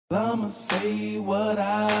I'ma say what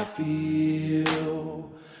I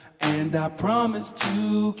feel, and I promise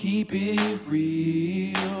to keep it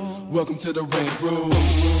real. Welcome to the Red Room.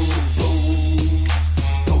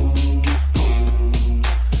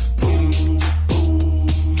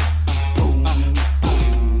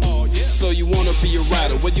 So you wanna be a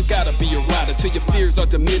rider, well you gotta be a rider till your fears are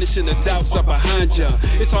diminished and the doubts are behind ya.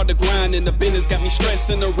 It's hard to grind and the business got me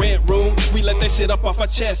stressed in the rent room. We let that shit up off our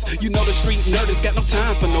chest. You know the street nerd has got no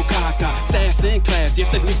time for no caca. Sass in class,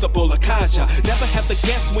 yes that's Mr. Bulakaja. Never have to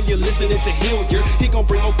guess when you're listening to Hilliard. He gon'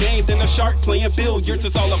 bring more game than a shark playing billiards.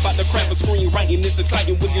 It's all about the craft of screenwriting. It's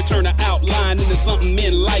exciting when you turn an outline into something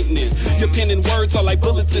enlightening. Your pen and words are like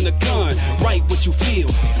bullets in a gun. Write what you feel,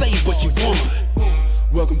 say what you want.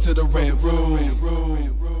 Welcome to the Red Room.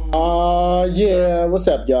 Yeah, what's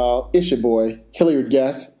up, y'all? It's your boy, Hilliard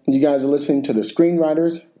Guest. You guys are listening to the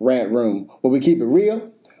Screenwriters Rant Room, where we keep it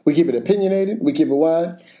real, we keep it opinionated, we keep it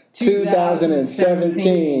what?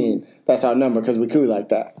 2017. That's our number because we cool like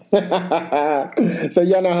that. So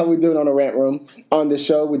y'all know how we do it on the Rant Room. On this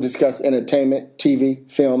show, we discuss entertainment, TV,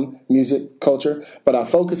 film, music, culture, but our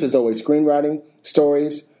focus is always screenwriting,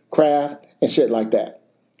 stories, craft, and shit like that.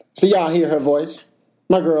 So y'all hear her voice.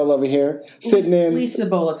 My girl over here, sitting in... Lisa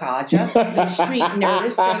Bolakaja, the street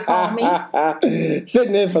nerdist, they call me.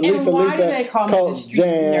 Sitting in for Lisa. And why do they call me the street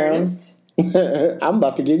nerdist? I'm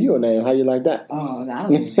about to give you a name. How you like that? Oh, I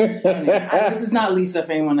don't know. This is not Lisa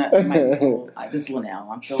for anyone that might be told. This is Linnell.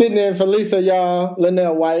 I'm sitting in for Lisa, y'all.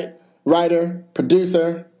 Linnell White, writer,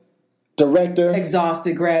 producer, director.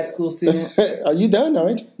 Exhausted grad school student. Are you done,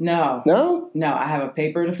 aren't you? No. No? No, I have a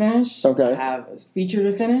paper to finish. Okay. I have a feature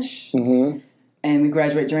to finish. Mm-hmm. And we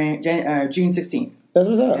graduate June 16th. That's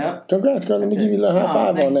what's up. Yep. Congrats, girl. Let me give you a little high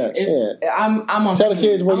five on that. Shit. I'm on. Tell the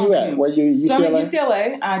kids where you at. Where you UCLA? So I'm at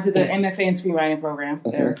UCLA. I did the MFA in screenwriting program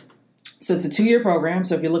there. So it's a 2-year program.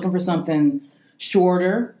 So if you're looking for something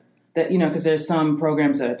shorter, that because there's some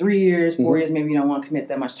programs that are 3 years, 4 years. Maybe you don't want to commit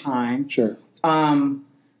that much time. Sure.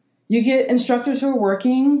 You get instructors who are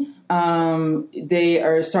working. They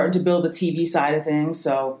are starting to build the TV side of things.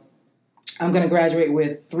 So I'm going to graduate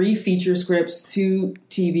with 3 feature scripts, 2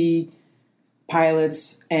 TV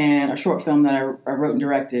pilots, and a short film that I wrote and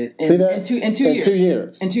directed in 2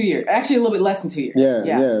 years. In 2 years. Actually, a little bit less than 2 years.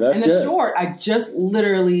 Yeah, that's good. And the short, I just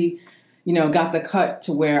literally, got the cut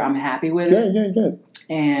to where I'm happy with it. Good.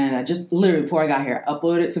 And I just literally, before I got here,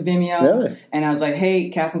 uploaded it to Vimeo. Really? And I was like, hey,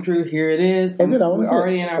 cast and crew, here it is. Oh, good. We're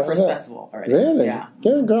already in our first festival already. Really? Yeah.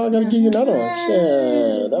 Good, girl. I got to give you another one.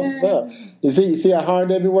 Shit. That's what's up. You see how hard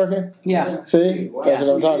they be working? Yeah. See? That's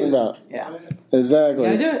what I'm talking about. Yeah. Exactly.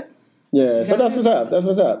 Gotta do it. Yeah, so that's what's up. That's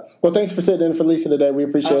what's up. Well, thanks for sitting in for Lisa today. We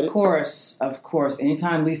appreciate it. Of course.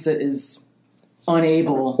 Anytime Lisa is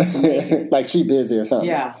unable to make it. Like she busy or something.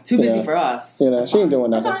 Yeah, too busy for us. She ain't doing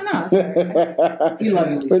nothing. That's fine. We love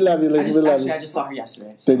you, Lisa. We love you, Lisa. I just saw her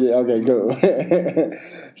yesterday. So. Did you? Okay, cool.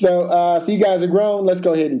 So if you guys are grown, let's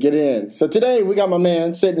go ahead and get in. So today we got my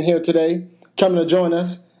man sitting here today, coming to join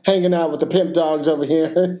us, hanging out with the pimp dogs over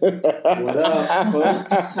here. What up,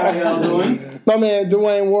 folks? How y'all doing? My man,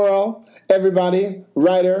 Dwayne Worrell, everybody,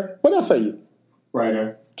 writer. What else are you?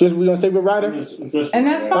 Writer. Just we gonna stay with writer, And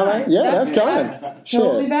that's fine. Right. Yeah, that's kind. That's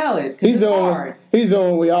totally valid. He's it's doing. hard. He's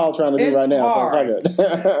doing what we all trying to do It's right now. hard. So fuck it.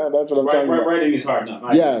 That's what I'm talking about. Writing is hard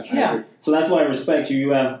enough. Yes. Yeah. So that's why I respect you.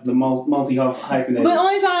 You have the multi-hyphenated. But the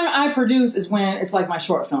only time I produce is when it's like my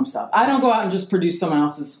short film stuff. I don't go out and just produce someone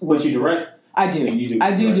else's work. But you direct. I do.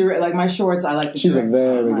 I do direct. Like my shorts, I like to She's a direct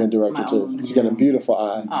very my- good director my too. own. She's got a beautiful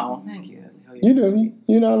eye. Oh, thank you. You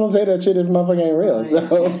know, I don't say that shit if motherfucker ain't real. So.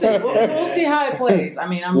 We'll see how it plays. I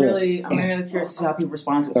mean, I'm really curious to see how people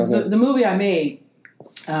respond to it. 'Cause the movie I made,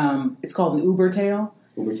 it's called An Uber Tale.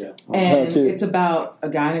 And it's about a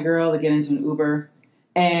guy and a girl that get into an Uber.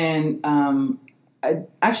 And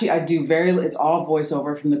I do it's all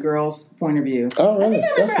voiceover from the girl's point of view. Oh, really?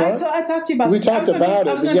 I talked to you about We this. talked about it.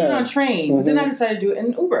 I was going to do it on a train, but then I decided to do it in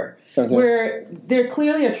an Uber, where they're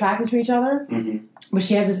clearly attracted to each other, but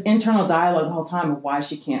she has this internal dialogue the whole time of why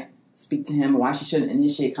she can't speak to him, why she shouldn't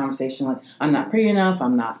initiate conversation, like, I'm not pretty enough,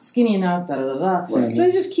 I'm not skinny enough, da-da-da-da. Right. So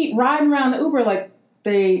they just keep riding around the Uber like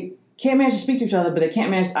they can't manage to speak to each other, but they can't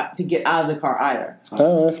manage to get out of the car either.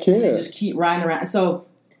 Oh, that's cute. They just keep riding around. So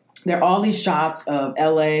there are all these shots of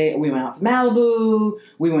LA. We went out to Malibu.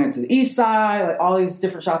 We went to the East Side. Like all these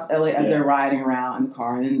different shots of LA as they're riding around in the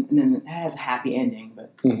car, and then it has a happy ending.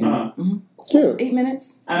 But cute. 8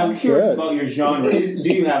 minutes. I'm curious about your genre.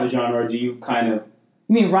 Do you have a genre, or do you kind of?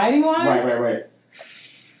 You mean writing wise? Right.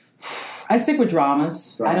 I stick with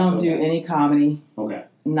dramas. I don't do any comedy. Okay.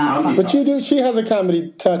 not fun. But you do. She has a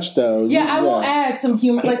comedy touch, though. Yeah, I will add some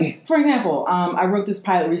humor. Like, for example, I wrote this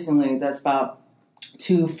pilot recently that's about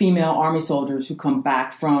 2 female army soldiers who come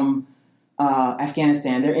back from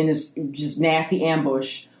Afghanistan. They're in this just nasty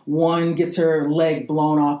ambush. One gets her leg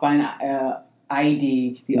blown off by an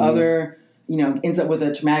IED. The other, ends up with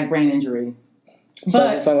a traumatic brain injury.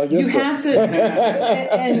 But like you have to,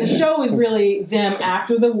 and the show is really them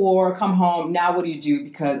after the war, come home. Now what do you do?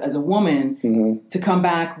 Because as a woman, to come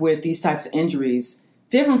back with these types of injuries,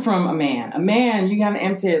 different from a man. A man, you have an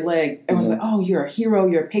amputated leg. Everyone's like, oh, you're a hero,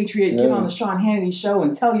 you're a patriot. Get on the Sean Hannity show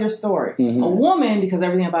and tell your story. A woman, because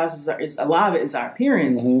everything about us is a lot of it is our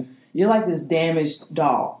appearance. You're like this damaged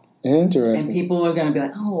doll. Interesting. And people are going to be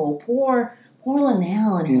like, oh, poor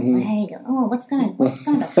Linnell and her leg. Oh, what's gonna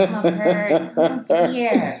come of her? Oh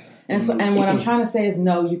dear. And what I'm trying to say is,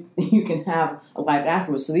 no, you can have a life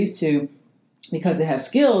afterwards. So these 2, because they have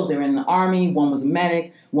skills, they were in the army. One was a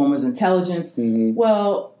medic. One was intelligence.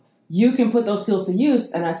 Well, you can put those skills to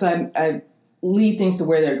use. And I lead things to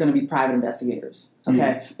where they're going to be private investigators.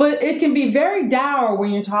 Okay, but it can be very dour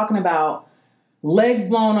when you're talking about legs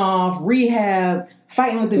blown off, rehab,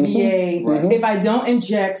 fighting with the VA. If I don't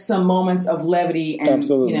inject some moments of levity and,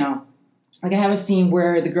 like I have a scene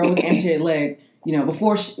where the girl with the amputated leg,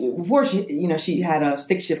 before she, she had a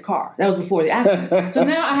stick shift car. That was before the accident. So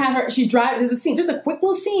now I have her, she's driving, there's a scene, just a quick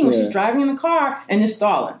little scene where she's driving in the car and it's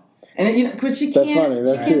stalling. And because she can't,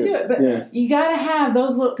 do it. But you gotta have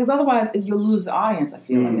those little, because otherwise you'll lose the audience. I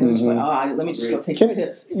feel like it's just like, let me just go take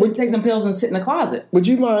some pills and sit in the closet. Would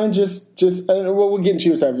you mind just we'll get into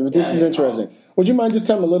your subject, but this is interesting. Would you mind just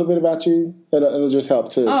telling me a little bit about you? It'll just help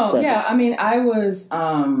too. Oh yeah, I mean, I was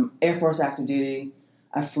Air Force active duty.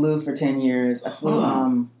 I flew for 10 years. I flew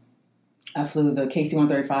the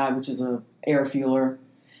KC-135, which is a air fueler.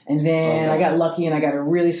 And then I got lucky and I got a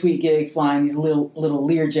really sweet gig flying these little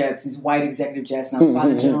Lear jets, these white executive jets, and I was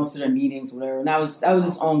flying the generals to their meetings, whatever. And that was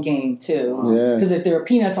its own game too, because if there were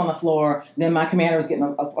peanuts on the floor, then my commander was getting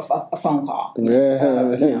a phone call.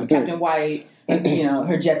 Captain White,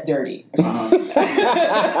 her jet's dirty. Or something.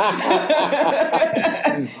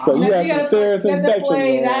 So you have some serious inspection. You have to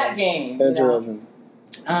play that game. Interesting.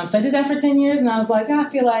 So I did that for 10 years, and I was like, I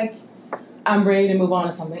feel like I'm ready to move on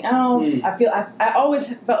to something else. I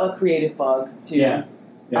always felt a creative bug too.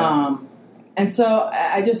 And so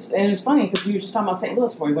and it was funny because we were just talking about St.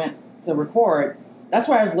 Louis before we went to record. That's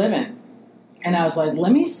where I was living. And I was like,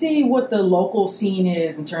 let me see what the local scene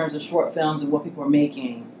is in terms of short films and what people are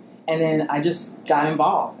making. And then I just got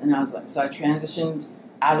involved. And I was like, so I transitioned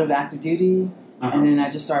out of active duty. And then I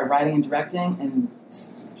just started writing and directing and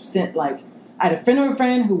sent I had a friend of a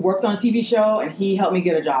friend who worked on a TV show, and he helped me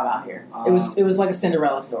get a job out here. It was like a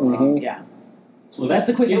Cinderella story. Yeah. So that's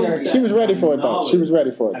the quick and dirty. She was ready for it, though.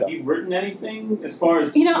 Have you written anything as far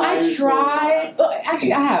as... I tried.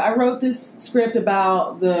 Actually, I have. I wrote this script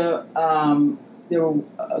about there were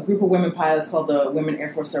a group of women pilots called the Women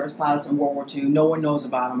Air Force Service Pilots in World War II. No one knows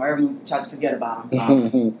about them, or everyone tries to forget about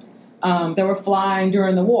them. They were flying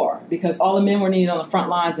during the war because all the men were needed on the front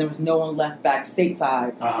lines and there was no one left back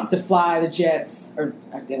stateside to fly the jets, or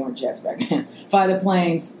they weren't jets back then, fly the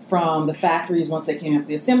planes from the factories once they came off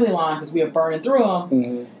the assembly line because we were burning through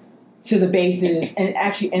them to the bases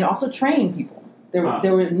and also train people. There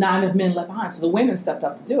were not enough men left behind, so the women stepped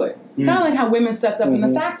up to do it. Kind of like how women stepped up in the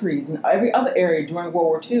factories and every other area during World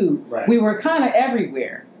War II. Right. We were kind of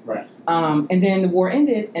everywhere. Right. And then the war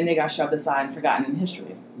ended and they got shoved aside and forgotten in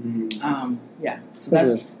history. So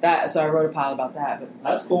that's that. So I wrote a pilot about that. But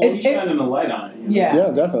that's cool. You're shining a light on it. Yeah,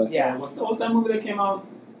 definitely. Yeah. What's that movie that came out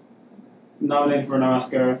nominated for an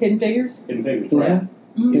Oscar? Hidden Figures. Hidden Figures, right?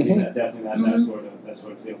 Yeah, definitely that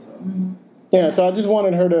sort of feel. So. Yeah, so I just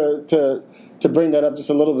wanted her to bring that up just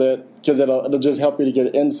a little bit because it'll just help you to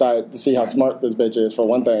get insight to see how smart this bitch is, for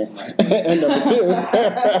one thing, and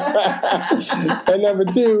number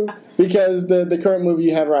two, because the current movie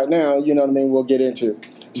you have right now, you know what I mean, we'll get into.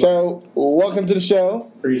 So, welcome to the show.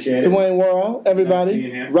 Appreciate it. Dwayne Worrell,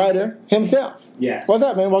 everybody, nice writer himself. Yes. What's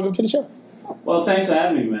up, man? Welcome to the show. Well, thanks for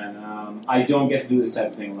having me, man. I don't get to do this type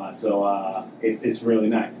of thing a lot, so it's really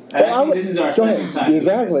nice. Actually, this is our second time.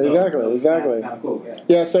 Exactly. It's kind of cool.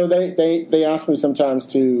 Yeah. So they ask me sometimes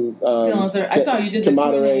to I saw you did the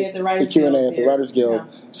Q&A at the Writers Guild. Q&A at the Writers Guild.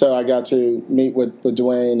 Yeah. So I got to meet with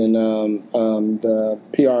Dwayne and the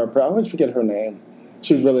PR. I always forget her name.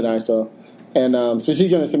 She was really nice though. And so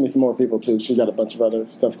she's going to send me some more people too. She got a bunch of other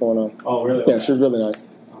stuff going on. Oh, really? Yeah, she was really nice.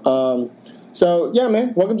 So yeah,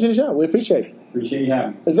 man, welcome to the show. We appreciate it. Appreciate you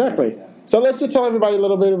having me. Exactly. So let's just tell everybody a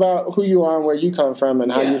little bit about who you are and where you come from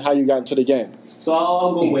and how you got into the game. So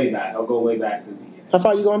I'll go way back. I'll go way back to the beginning. How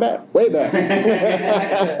far are you going back? Way back.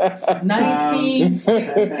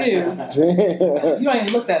 1962. You don't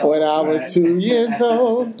even look that old. When I was 2 years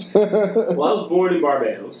old. Well, I was born in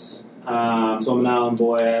Barbados. So I'm an island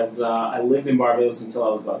boy. I lived in Barbados until I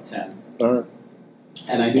was about 10.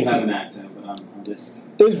 And I do have an accent, but I'm just...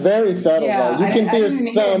 It's very subtle, though. You can hear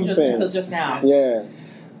something. Until just now. Yeah.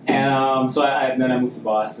 And so then I moved to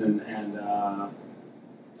Boston and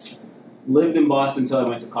lived in Boston until I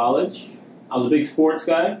went to college. I was a big sports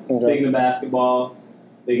guy. Big into basketball,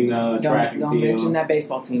 big into track and field. Don't mention that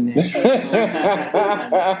baseball team there.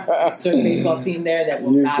 A certain baseball team there that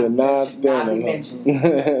will not be mentioned.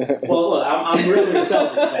 Well, look, I'm really a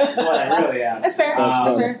Celtics fan. That's what I really am. That's fair.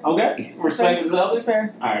 That's fair. Okay. Respect the Celtics? That's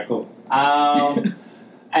fair. All right, cool.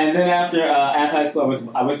 And then after high school,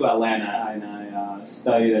 I went to Atlanta and I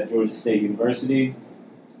studied at Georgia State University.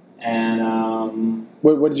 And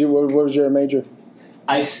what was your major?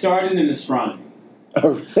 I started in astronomy.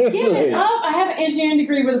 Oh, really? Give it up! I have an engineering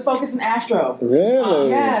degree with a focus in astro. Really?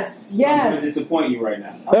 Yes. I'm going to disappoint you right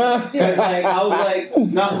now. Because I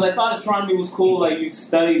thought astronomy was cool. Like you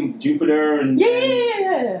study Jupiter and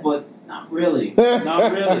but not really.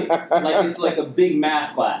 Not really. Like it's like a big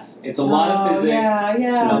math class. It's a lot of physics and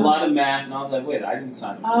a lot of math. And I was like, wait, I didn't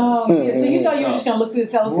sign up for this. So you thought you were just going to look through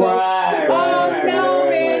the telescope? Right.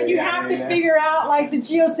 Man. You have to figure out like the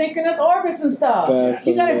geosynchronous orbits and stuff.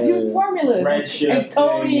 You got to do formulas and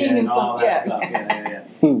coding and all that stuff. So I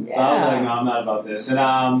was like, no, I'm not about this.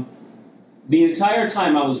 And the entire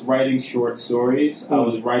time I was writing short stories. I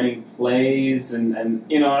was writing plays and and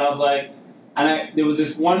I was like, there was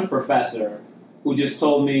this one professor who just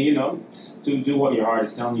told me, to do what your heart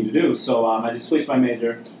is telling you to do. So I just switched my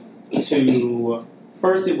major to,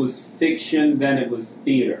 first it was fiction, then it was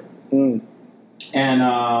theater. And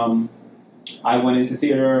I went into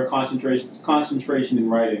theater, concentration in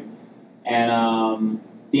writing. And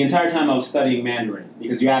the entire time I was studying Mandarin,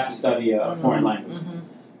 because you have to study a foreign language.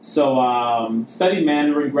 So studied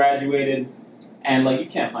Mandarin, graduated, and you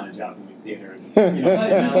can't find a job doing theater. You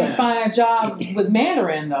can find a job with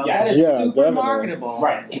Mandarin, though. Yes. That is super definitely marketable.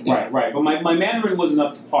 Right. But my Mandarin wasn't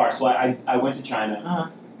up to par, so I went to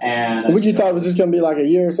China. And what you thought it was just going to be like a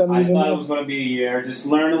year or something? I thought it was going to be a year. Just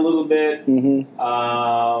learn a little bit,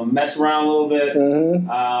 mess around a little bit,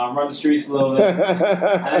 run the streets a little bit.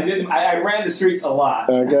 And I ran the streets a lot,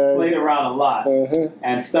 played around a lot,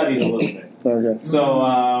 and studied a little bit. Okay. So,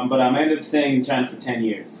 but I ended up staying in China for 10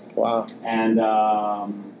 years. Wow. And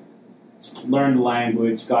learned the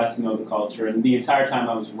language, got to know the culture, and the entire time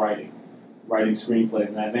I was writing screenplays.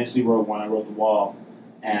 And I eventually wrote one. I wrote The Wall,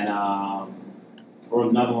 and wrote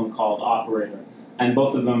another one called Operator. And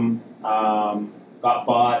both of them got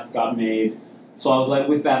bought, got made. So I was like,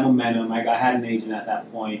 with that momentum, I had an agent at that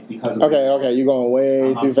point because of Okay, you're going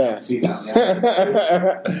way too fast. All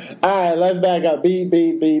right, let's back up. Beep,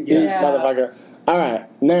 motherfucker. All right,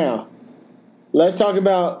 now, let's talk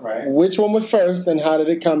about which one was first and how did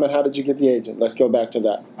it come and how did you get the agent. Let's go back to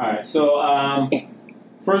that. All right, so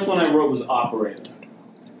first one I wrote was Operator.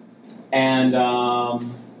 And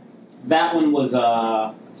that one was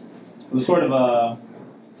sort of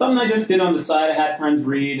something I just did on the side. I had friends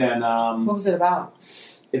read, and what was it about?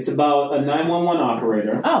 It's about a 911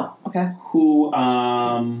 operator. Oh, okay. Who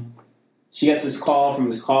she gets this call from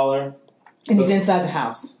this caller, and he's inside the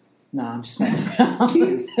house. No, I'm just messing around.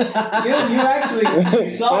 you actually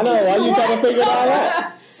saw. I know. Why you trying to figure it all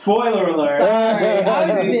out? Spoiler alert! Sorry,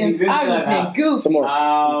 I was being goofy. Some more.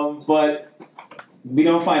 But we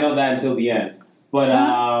don't find out that until the end. But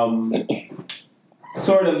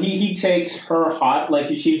sort of, he takes her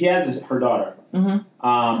he has her daughter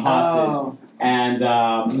hostage,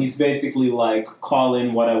 and he's basically like, call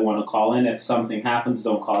in what I want to call in. If something happens,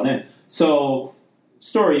 don't call in. So,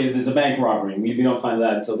 story is a bank robbery. We don't find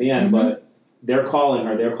that until the end, but they're calling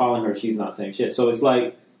her. She's not saying shit. So it's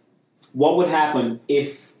like, what would happen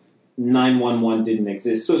if 911 didn't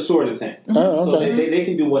exist? So sort of thing. Oh, okay. So they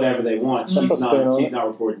can do whatever they want. She's not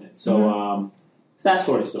reporting it. So it's that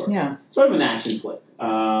sort of story. Yeah. Sort of an action flick.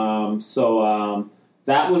 So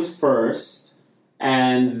that was first,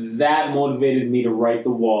 and that motivated me to write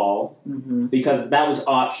The Wall because that was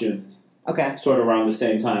optioned. Okay. Sort of around the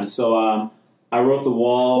same time. So I wrote The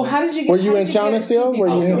Wall. Well, how did you get? Were you in China still?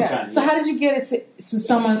 I was in China. So how did you get it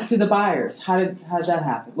to the buyers? How did that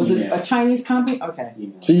happen? Was it a Chinese company? Okay.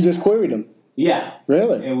 So you just queried them. Yeah.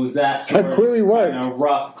 Really? It was that sort Her query worked. kind of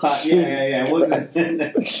rough cut. Yeah. It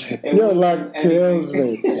wasn't. Your luck kills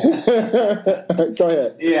me. Go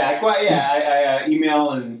ahead. I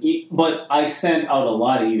email but I sent out a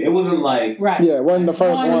lot of emails. It wasn't like Right. Yeah, it wasn't the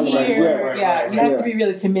first one. Here, Right. You have to be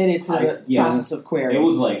really committed to the process of query. It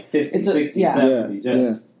was like 50, 60, 70.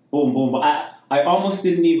 Just boom, boom, boom. I almost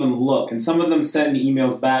didn't even look. And some of them sent me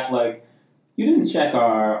emails back like, you didn't check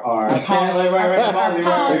our policy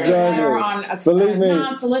on Believe me.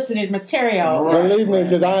 non-solicited material. Believe me,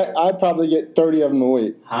 because I probably get 30 of them a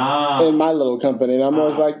week in my little company. And I'm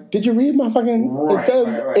always like, did you read my fucking... it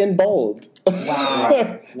says in bold.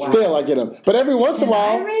 Wow. Still, I get them. But every once in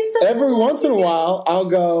a while, I'll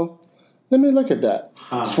go... Let me look at that.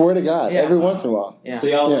 Swear to God, every once in a while. Yeah. So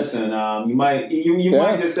y'all listen. You might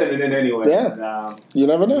just send it in anyway. Yeah. And, you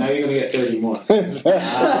never know. Now you're gonna get 30 more.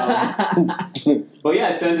 But yeah,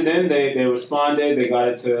 I sent it in. They responded. They got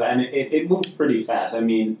it to, and it moved pretty fast. I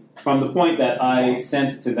mean, from the point that I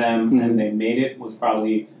sent it to them and they made it was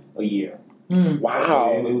probably a year.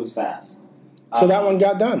 Wow. So it was fast. So that one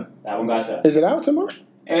got done. That one got done. Is it out tomorrow?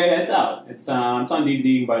 It's out. It's on DVD.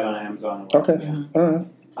 You can buy it on Amazon. Okay. All right.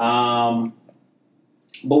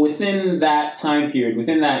 But within that time period,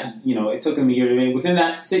 within that, it took him a year to make. Within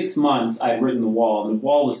that 6 months, I'd written The Wall, and The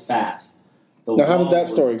Wall was fast. Now, how did that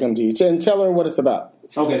story come to you? And tell her what it's about.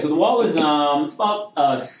 Okay, so The Wall is it's about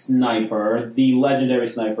a sniper, the legendary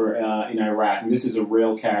sniper in Iraq, and this is a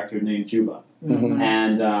real character named Juba,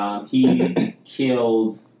 and he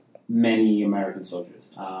killed many American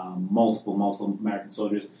soldiers, multiple American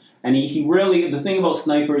soldiers, and he really, the thing about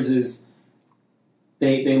snipers is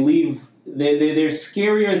they're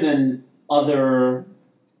scarier than other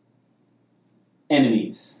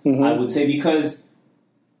enemies, I would say, because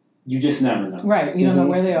you just never know. Right, you don't know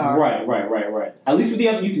where they are. Right. At least with the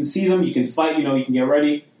other, you can see them, you can fight, you can get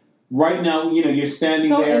ready. Right now, you're standing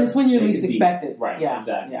there. And it's when you're least expected. Right, yeah,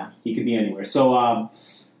 exactly. Yeah. He could be anywhere. So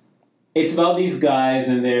it's about these guys,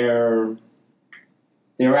 and they're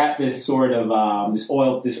at this sort of this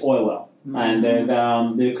oil well, and they're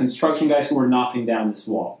the construction guys who are knocking down this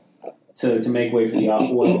wall to make way for the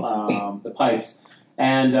oil, the pipes.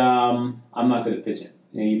 And I'm not good at pitching.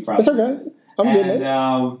 It's okay. I'm getting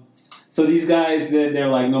it. So these guys, they're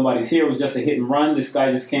like, nobody's here. It was just a hit and run. This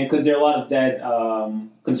guy just can't, because there are a lot of dead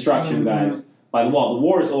construction guys by the wall. The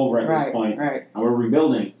war is over at this point, and we're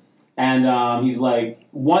rebuilding. And he's like,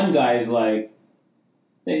 one guy is like,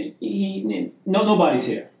 nobody's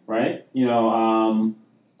here, right?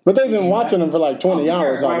 But they've been watching them for like 20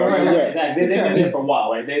 hours almost. Right, exactly. They've been there for a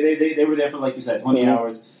while, right? They were there for, like you said, 20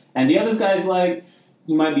 hours. And the other guy's like,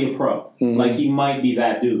 he might be a pro. Like, he might be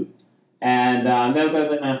that dude. And the other guy's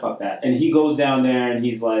like, man, fuck that. And he goes down there and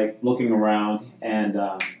he's like looking around and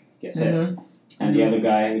gets hit. And the other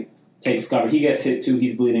guy takes cover. He gets hit too.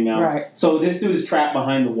 He's bleeding out. Right. So this dude is trapped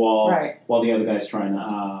behind the wall while the other guy's trying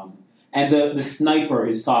to. And the sniper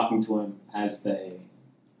is talking to him as they.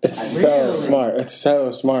 It's so smart. It's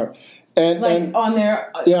so smart. And on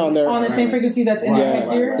their on the same frequency that's in their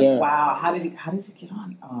headgear. Yeah. Wow. How does it get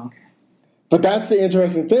on? Oh, okay. But that's the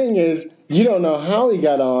interesting thing is you don't know how he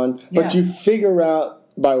got on, but you figure out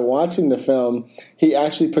by watching the film he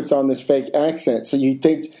actually puts on this fake accent, so you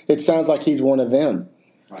think it sounds like he's one of them.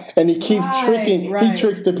 Right. And he keeps tricking. He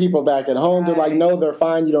tricks the people back at home. They're like, no, they're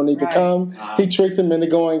fine. You don't need to come. He tricks them into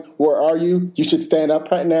going, where are you? You should stand up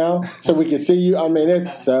right now so we can see you. I mean,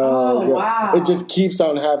 it's so good. Wow. It just keeps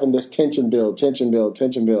on having this tension build.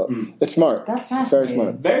 It's smart. That's fascinating. It's very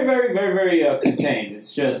smart. Very, very, very, very contained.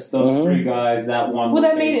 It's just those three guys, that one. Well,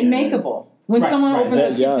 that made it makeable. When someone opens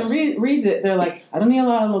the script and reads it, they're like, I don't need a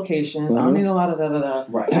lot of locations. I don't need a lot of da-da-da.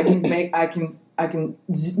 Right. I can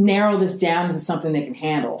narrow this down into something they can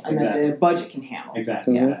handle and that the budget can handle.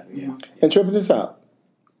 Exactly. And trip this out.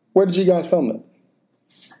 Where did you guys film it?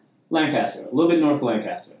 Lancaster. A little bit north of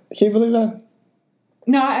Lancaster. Can you believe that?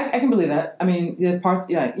 No, I can believe that. I mean, the parts,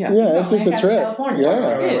 Yeah, it's just a trip. California.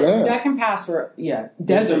 Yeah. That can pass for, There's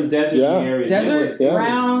desert. some desert areas. Desert,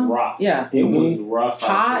 brown. It was rough. Yeah. It was rough.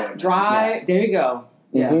 Hot, dry. Yes. There you go.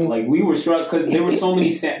 Yeah. Like, we were struck because there were so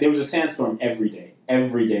many, there was a sandstorm every day.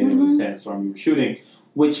 Every day there was a sandstorm we were shooting,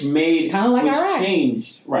 which made, kind of like Iraq.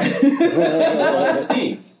 Changed, right. the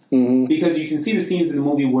scenes. Because you can see the scenes in the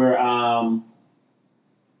movie where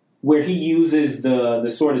he uses the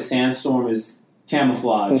sort of sandstorm as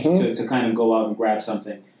camouflage to kind of go out and grab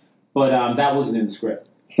something. But that wasn't in the script.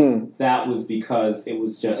 That was because it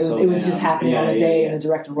was just it was just happening on the day and the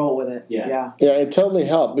director rolled with it. Yeah, it totally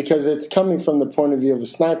helped because it's coming from the point of view of the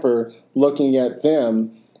sniper looking at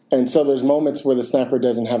them. And so there's moments where the sniper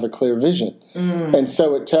doesn't have a clear vision. And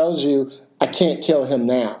so it tells you, I can't kill him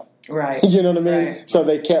now. Right. You know what I mean? Right. So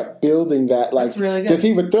they kept building that, like, That's really good. because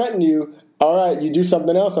he would threaten you. All right, you do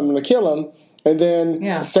something else, I'm going to kill him. And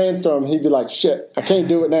then Sandstorm, he'd be like, "Shit, I can't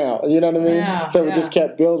do it now." You know what I mean? Yeah, so it just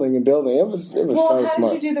kept building and building. It was well, so how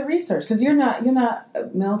smart. did you do the research? Because you're not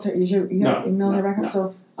military. You're military background. No.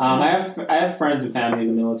 So I have friends and family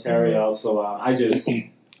in the military. Also, I just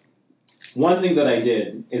one thing that I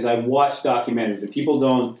did is I watched documentaries. And people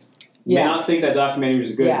may not think that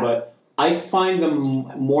documentaries are good, but I find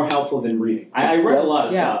them more helpful than reading. I read a lot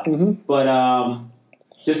of stuff, but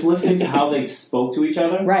just listening to how they spoke to each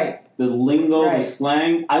other, the lingo, the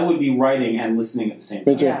slang, I would be writing and listening at the same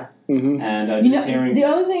time. Me too. Yeah. And just hearing. The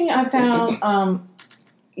other thing I found,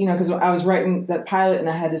 because I was writing that pilot and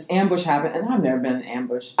I had this ambush happen, and I've never been in an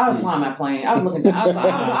ambush. I was flying my plane. I was looking down.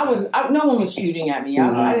 No one was shooting at me.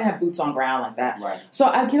 I didn't have boots on ground like that. Right. So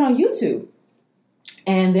I get on YouTube,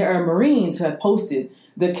 and there are Marines who have posted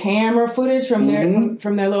the camera footage from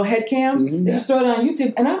their little head cams. They just throw it on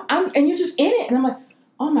YouTube, and you're just in it, and I'm like,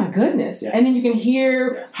 oh my goodness! Yes. And then you can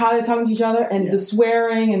hear how they're talking to each other and the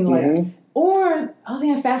swearing and like. Or the other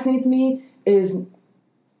thing that fascinates me is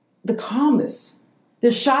the calmness.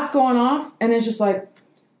 There's shots going off, and it's just like,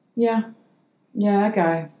 that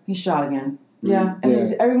guy, he shot again. Yeah, and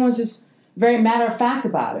then everyone's just very matter of fact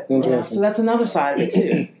about it. Interesting. So that's another side of it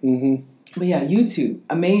too. But YouTube,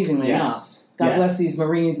 amazingly enough. God bless these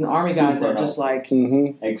Marines and Army guys that are just like,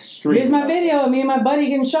 extreme. Here's my video of me and my buddy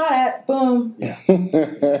getting shot at. Boom. Yeah.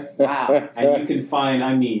 Wow. And you can find,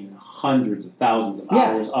 hundreds of thousands of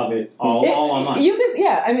hours of it all online.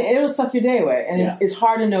 It'll suck your day away. And it's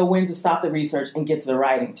hard to know when to stop the research and get to the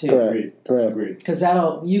writing, too. Correct. Because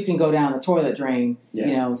you can go down the toilet drain,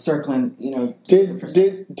 circling,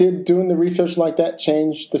 Did doing the research like that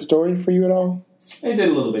change the story for you at all? It did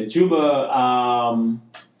a little bit.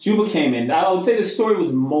 Juba came in. I would say the story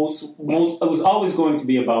was most. It was always going to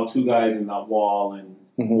be about two guys in that wall and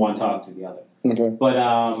one talking to the other. Okay. But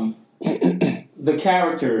the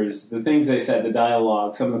characters, the things they said, the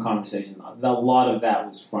dialogue, some of the conversation, a lot of that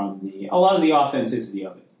was a lot of the authenticity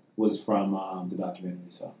of it was from the documentary.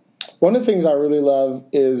 So one of the things I really love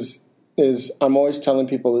is I'm always telling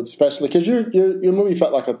people, especially because your movie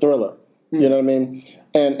felt like a thriller. You know what I mean?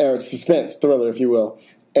 And or suspense thriller, if you will.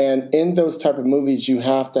 And in those type of movies, you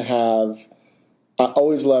have to have. I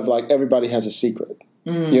always love everybody has a secret.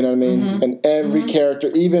 You know what I mean? And every character,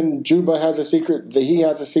 even Juba has a secret. He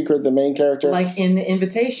has a secret. The main character, like in The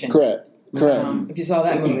Invitation. Correct. If you saw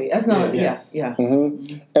that movie, that's not.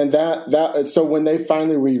 And that. So when they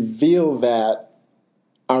finally reveal that,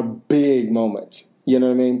 are big moments. You know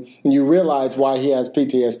what I mean? And you realize why he has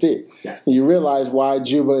PTSD. Yes. You realize why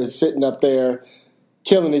Juba is sitting up there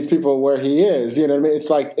killing these people where he is. You know what I mean? It's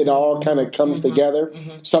like it all kind of comes together.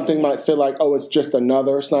 Something might feel like, oh, it's just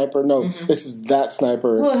another sniper. No, this is that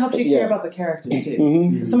sniper. Well, it helps you care about the characters,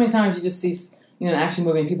 too. So many times you just see an action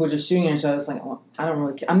movie and people are just shooting at each other. It's like, well, I don't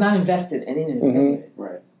really care. I'm not invested in it.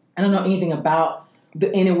 Right. I don't know anything about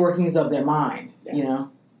the inner workings of their mind, Yeah.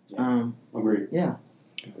 Agreed. Yeah.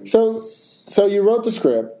 So you wrote the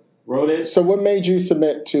script. Wrote it. So what made you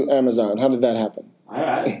submit to Amazon? How did that happen?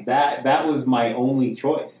 That was my only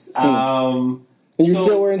choice. And you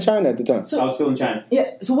still were in China at the time. I was still in China. Yeah.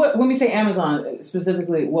 So when we say Amazon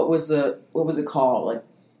specifically, what was it called? Like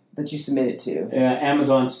that you submitted to?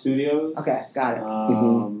 Amazon Studios. Okay, got it.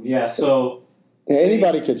 Yeah. So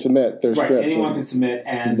anybody could submit their script. Anyone can submit,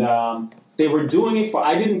 and they were doing it for.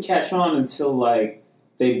 I didn't catch on until they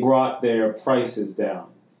brought their prices down.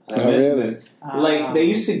 Oh, really? They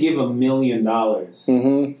used to give $1 million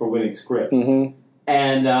for winning scripts.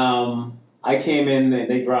 And I came in and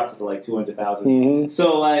they dropped it to $200,000.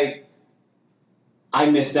 So I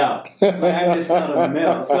missed out. I missed out on $1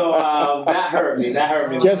 million. So that hurt me.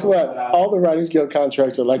 Guess what? All the Writers Guild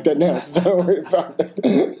contracts are like that now. So don't worry about it.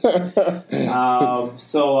 I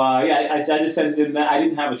just sent it in. I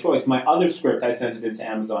didn't have a choice. My other script, I sent it into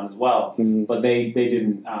Amazon as well, but they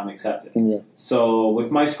didn't accept it. Yeah. So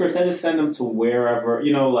with my scripts, I just send them to wherever,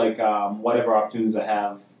 whatever opportunities I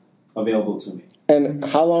have available to me. And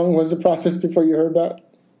how long was the process before you heard back?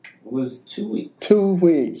 It was 2 weeks. 2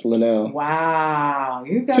 weeks, Linnell. Wow,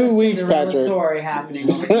 you got 2 weeks, a Patrick. story happening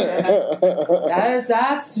over here.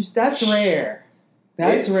 That's rare.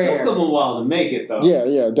 That's rare. It took them a while to make it, though.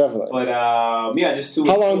 Yeah, definitely. But just 2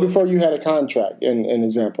 weeks. How long before you had a contract? In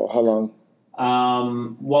example, how long?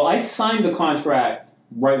 Well, I signed the contract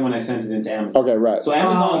right when I sent it into Amazon. Okay, right. So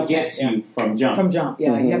Amazon gets you from Jump. From Jump,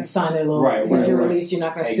 yeah. You have to sign their little. Here's your release. You're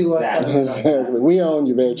not going to sue us. Exactly. We own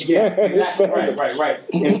you, bitch. Yeah, exactly. Right.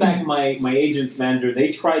 In fact, my agent's manager,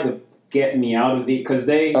 they tried to get me out of because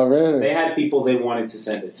they really? they had people they wanted to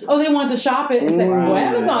send it to. Oh, they wanted to shop it and say, Right. well,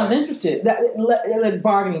 Amazon's interested. Like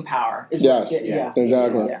bargaining power. Is Yes. yeah.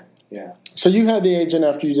 Exactly. Yeah. Yeah. So you had the agent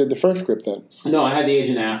after you did the first script then? No, I had the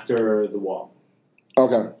agent after The Wall.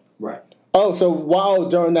 Okay. Right. Oh, so while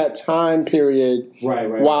during that time period, Right.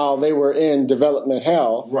 while they were in development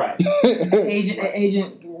hell, Right.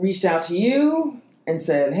 Agent reached out to you and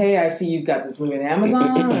said, hey, I see you've got this movie on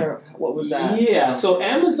Amazon, or what was that? Yeah. So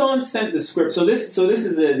Amazon sent the script. So this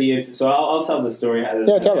is the so I'll tell the story.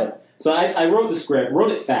 Yeah, tell it. So I wrote the script,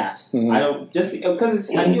 wrote it fast. Mhm. I don't just because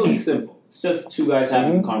I feel it's simple. It's just two guys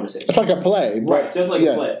having a conversation. It's like a play, Right, it's just like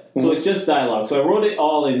a play. So it's just dialogue. So I wrote it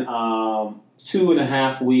all in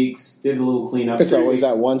 2.5 weeks. Did a little cleanup. It's 3 always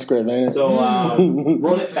weeks. that one script, ain't it? So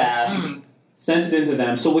wrote it fast, sent it into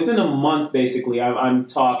them. So within a month, basically, I'm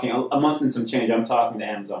talking a month and some change. I'm talking to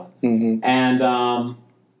Amazon, and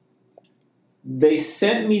they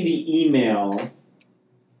sent me the email,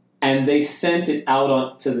 and they sent it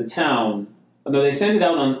out to the town. No, they sent it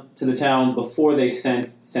out to the town before they sent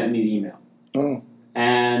me the email. Oh.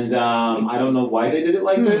 And I don't know why they did it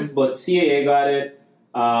like this, but CAA got it,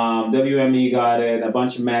 WME got it, a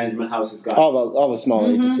bunch of management houses got it. All the small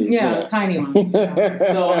agencies. Yeah, tiny ones.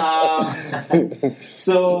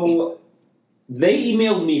 So they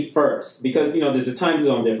emailed me first because there's a time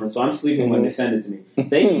zone difference, so I'm sleeping when they send it to me.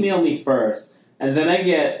 They emailed me first, and then I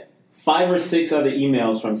get 5 or 6 other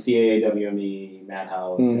emails from CAA, WME,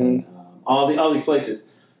 Madhouse, and all these places.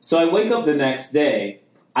 So I wake up the next day.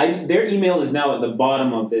 Their email is now at the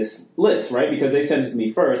bottom of this list, right? Because they sent it to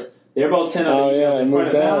me first. There are about 10 other emails in front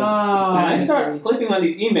of them. And I start clicking on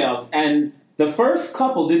these emails, and the first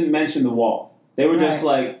couple didn't mention The Wall. They were just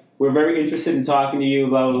like, we're very interested in talking to you,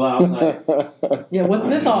 blah, blah, blah. I was like, yeah, what's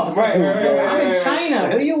this all of a sudden? I'm in China.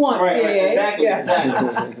 What do you want, CAA? Exactly.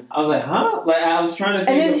 I was like, huh? Like, I was trying to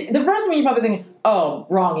think. And then the first one you're probably thinking, oh,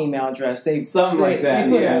 wrong email address. Something like that.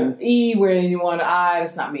 They put an E where you want an I.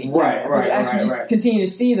 That's not me. Right. As you continue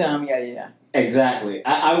to see them, yeah. Exactly.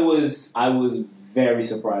 I was very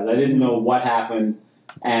surprised. I didn't know what happened.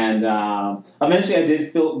 And eventually I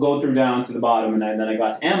did go through down to the bottom, and then I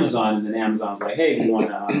got to Amazon, and then Amazon was like, hey, do you want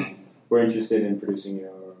to, we're interested in producing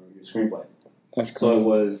your screenplay. That's crazy. So it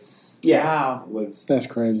was, yeah. Wow. It was. That's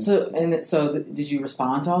crazy. So did you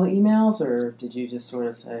respond to all the emails, or did you just sort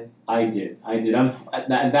of say? I did.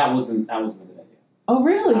 That wasn't a good idea. Oh,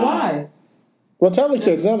 really? Why? Well, tell the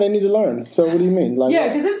kids now they need to learn. So what do you mean? Like, yeah,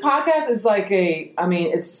 because this podcast is like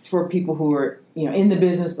it's for people who are in the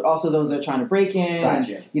business, but also those that are trying to break in,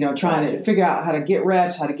 Gotcha. and, trying to figure out how to get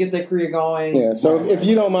reps, how to get their career going. Yeah. So if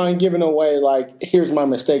you don't mind giving away, like, here's my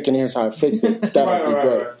mistake and here's how I fix it, that would be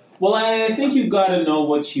great. Right. Well, I think you've got to know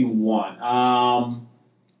what you want.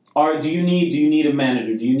 Do you need a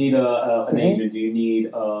manager? Do you need an agent? Do you need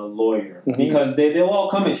a lawyer? Because they'll all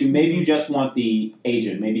come at you. Maybe you just want the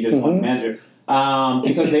agent. Maybe you just want the manager.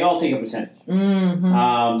 Because they all take a percentage.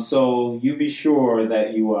 So you be sure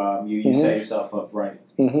that you set yourself up right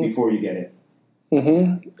before you get in.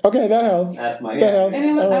 Okay, that helps. That's my That helps.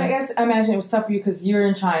 And I imagine it was tough for you because you're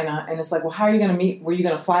in China, and it's like, well, how are you going to meet? Were you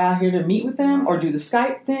going to fly out here to meet with them, or do the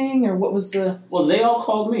Skype thing, or what was the? Well, they all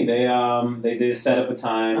called me. They set up a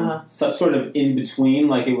time, sort of in between.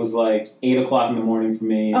 Like it was like 8:00 in the morning for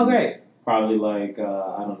me. Oh, great. Probably like I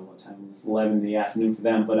don't know what time it was. 11 in the afternoon for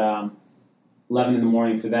them, but 11 in the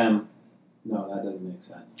morning for them. No, that doesn't make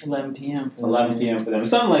sense. 11 p.m. 11 p.m. for them,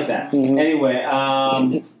 something like that. Anyway,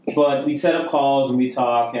 but we'd set up calls and we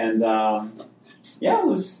talk, and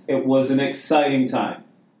it was an exciting time.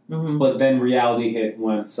 But then reality hit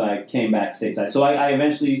once I came back stateside. So I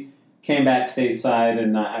eventually came back stateside,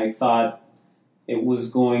 and I thought it was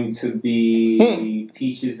going to be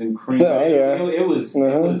peaches and cream. It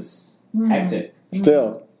was hectic.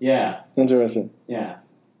 Still. Yeah. Interesting. Yeah.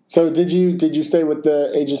 So did you stay with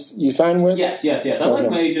the agents you signed with? Yes. I like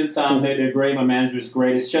my agents. They're great. My manager's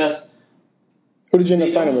great. It's just... Who did you end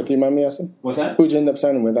up signing with? Do you mind me asking? What's that? Who did you end up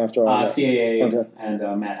signing with after all that? CAA and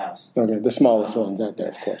Madhouse. Okay, the smallest ones out there,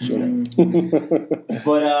 of course.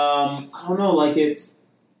 But I don't know. Like it's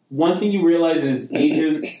one thing you realize is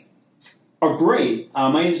agents are great.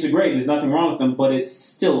 My agents are great. There's nothing wrong with them, but it's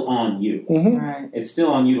still on you. Right. It's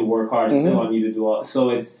still on you to work hard. It's still on you to do all.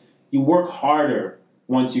 So you work harder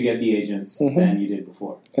once you get the agents than you did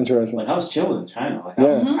before. Interesting. Like I was chilling in China. Like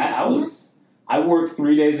I worked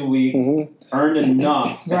 3 days a week, earned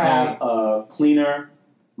enough to have a cleaner,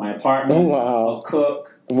 my apartment, a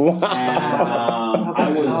cook, and I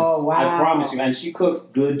promise you, and she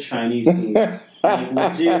cooked good Chinese food. Like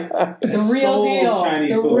legit, the real deal.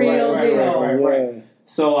 Chinese the food. real deal. Right.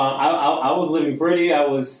 So I was living pretty. I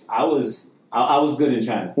was I was good in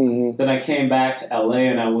China. Mm-hmm. Then I came back to LA,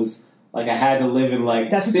 and I was like, I had to live in like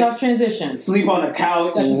That's a tough transition. sleep on a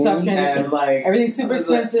couch. That's a tough transition. And like Everything's super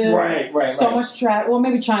expensive. Like, right. So much traffic. Well,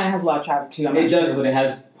 maybe China has a lot of traffic too. It does, but it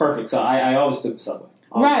has perfect. So I always took the subway.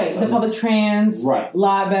 Right, the public trans, Right. a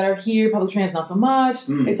lot better here. Public trans, not so much.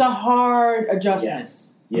 It's a hard adjustment.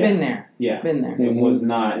 Yes. Yeah. Been there. Yeah. Been there. It was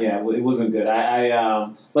not. Yeah, it wasn't good. I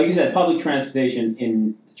like you said, public transportation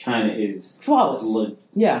in China is Flawless.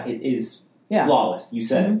 Yeah. It is Yeah. flawless. You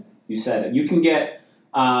said it. You said it. You can get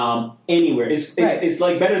anywhere. It's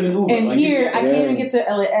like better than Uber. And like here, I can't even get to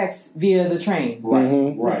LAX via the train. Right.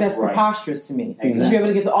 Mm-hmm. Like, that's preposterous to me. Exactly. You should be able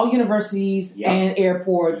to get to all universities and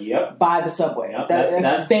airports by the subway. Yep.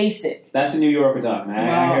 That's basic. That's the New Yorker talking.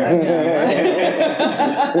 I hear it.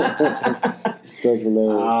 That's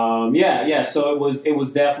hilarious. Yeah. So it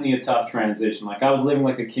was definitely a tough transition. Like I was living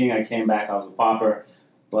like a king. I came back. I was a pauper.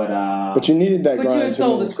 But you needed that But grind. you had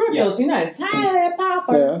sold the script though, so you're not entirely a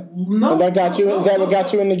pauper. Yeah. No, and that got you. Is that what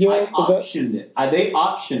got you in the guild? I optioned it. They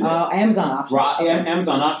optioned it. Amazon optioned it.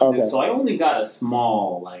 Amazon optioned Okay. it. So I only got a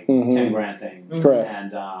small, like, $10,000 thing. Correct.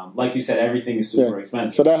 And like you said, everything is super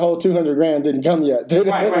expensive. So that whole $200,000 didn't come yet, did it?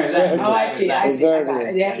 Right, exactly. Oh, I see. Exactly. I got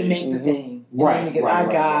it. They have to make the thing. And Right, then you get, right,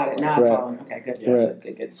 I got right, it. Now Correct. I'm following.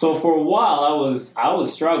 Okay, good. So for a while, I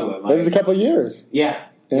was struggling. Like, It was a couple of years. Yeah,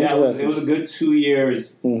 it was a good 2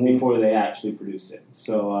 years before they actually produced it.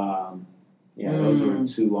 So those were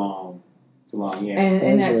too long years. And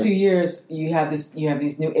in that 2 years, you have these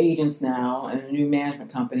new agents now and a new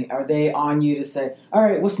management company. Are they on you to say, all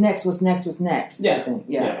right, what's next? Yeah.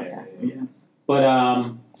 But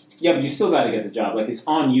but you still got to get the job. Like it's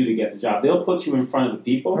on you to get the job. They'll put you in front of the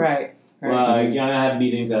people. Right. Like I had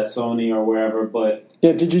meetings at Sony or wherever, but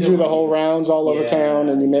Yeah, did you do the whole rounds all over town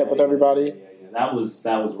and you met with everybody? Yeah. That was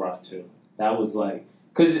rough too. That was like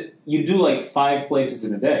because you do like 5 places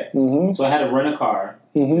in a day. Mm-hmm. So I had to rent a car,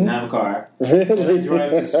 and have a car, Really? and then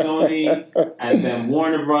drive to Sony, and then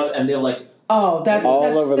Warner Brothers, and they're like, oh, that's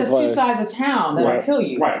over the that's place. two sides of town that'll kill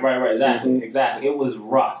you. Right, exactly. It was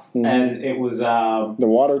rough, and it was the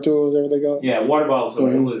water tours, everything go? yeah, water bottle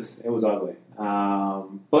tour. It was ugly.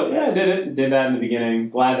 But yeah, I did that in the beginning.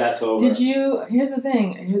 Glad that's over. Here's the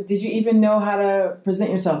thing. Did you even know how to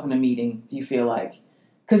present yourself in a meeting? Do you feel like?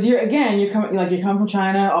 Because you're coming from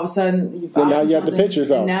China. All of a sudden, So now you have the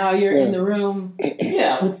pictures up. Now you're in the room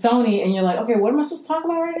Yeah. with Sony, and you're like, okay, what am I supposed to talk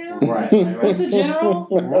about right now? Right. What's a general?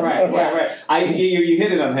 Right. You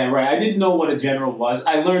hit it on the head. Right. I didn't know what a general was.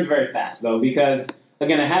 I learned very fast though because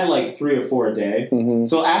again I had like 3 or 4 a day. Mm-hmm.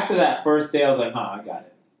 So after that first day, I was like, I got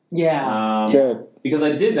it. Yeah. Good. Because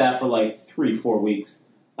I did that for like 3-4 weeks,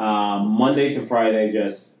 Monday to Friday,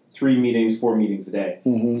 just 3 meetings, 4 meetings a day.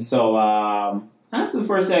 Mm-hmm. So after the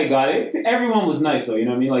first day I got it, everyone was nice though. You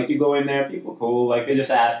know what I mean? Like you go in there, people cool. Like they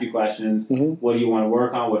just ask you questions. Mm-hmm. What do you want to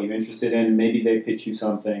work on? What are you interested in? Maybe they pitch you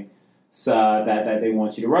something that they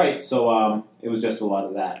want you to write. So it was just a lot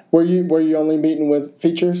of that. Were you only meeting with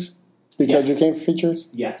features? Because you came for features?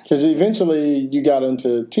 Yes. Because eventually you got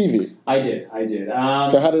into TV. I did.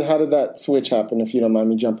 So how did that switch happen, if you don't mind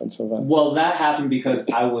me jumping so fast? Well, that happened because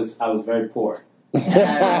I was very poor. I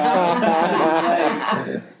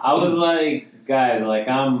was like, guys, like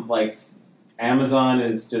I'm like Amazon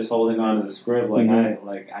is just holding on to the script. Like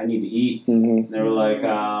I need to eat. Mm-hmm. And they were like,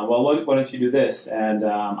 well, why don't you do this? And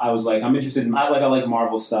I was like, I'm interested in I like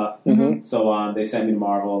Marvel stuff. Mm-hmm. So they sent me to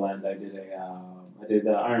Marvel, and I did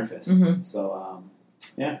Iron Fist. Mm-hmm. So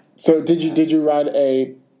yeah. So did you write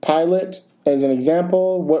a pilot as an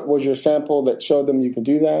example? What was your sample that showed them you could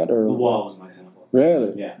do that? Or The Wall was my sample.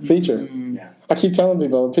 Really? Yeah. Feature. Mm-hmm. Yeah. I keep telling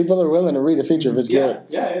people are willing to read a feature if it's good.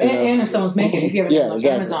 Yeah. And if someone's making it, if you have exactly.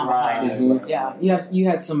 Amazon behind it. Mhm. Yeah, you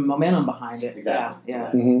had some momentum behind it. Exactly.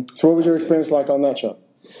 Yeah. Mm-hmm. So what was your experience like on that show?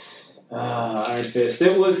 Iron Fist.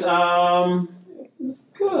 It was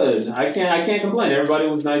good. I can't complain. Everybody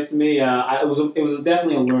was nice to me. It was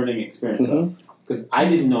definitely a learning experience because I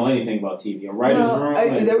didn't know anything about TV. A writer's room.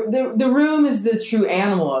 The room is the true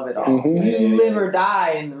animal of it all. Mhm. You live or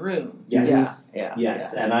die in the room. Yes. Yeah.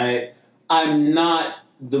 Yes, and I'm not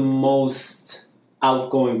the most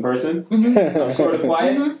outgoing person. Mm-hmm. I'm sort of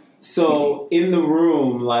quiet. Mm-hmm. So in the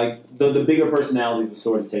room, like the bigger personalities would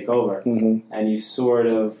sort of take over, Mm-hmm. and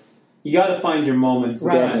you got to find your moments to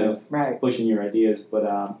kind of Right. pushing your ideas. But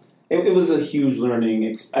it was a huge learning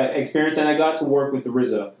experience, and I got to work with the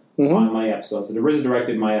RZA on my episode. So the RZA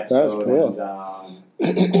directed my episode. That's cool.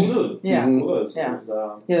 And, cool dude. Yeah. Mhm. Cool dude. Yeah. It was,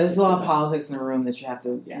 There's a lot of politics in the room that you have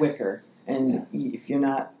to wicker. And if you're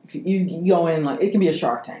not, if you go in like, it can be a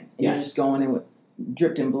Shark Tank. And you're just going in with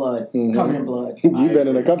dripped in blood, covered in blood. You've been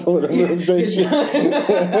in a couple of the rooms, ain't you?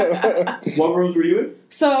 What rooms were you in?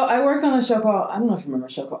 So I worked on a show called, I don't know if you remember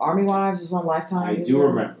a show called Army Wives. It was on Lifetime. I do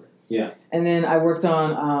remember. Yeah. And then I worked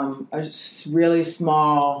on a really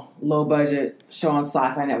small, low-budget show on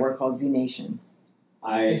Sci-Fi Network called Z Nation.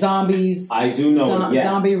 Zombies. I do know. Yes.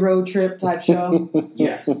 Zombie road trip type show.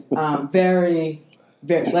 Yes. Very,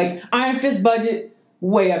 very like Iron Fist budget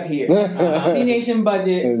way up here. Z Nation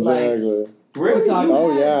budget. Exactly. Really?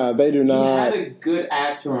 Oh yeah, they do not. He had a good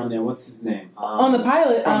actor on there. What's his name? On the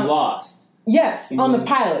pilot from Lost. Yes, on the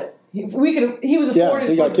pilot. He was afforded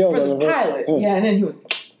he got killed for the pilot. Yeah, and then he was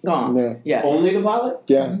gone. Yeah. Only the pilot?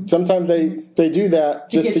 Yeah. Sometimes they do that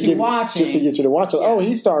just to get you to watch it. Yeah. Oh,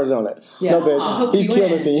 he stars on it. Yeah. No, bitch. He's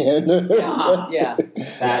killed at the end. Yeah.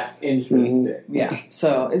 That's interesting. Yeah.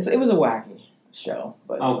 So it was a wacky show,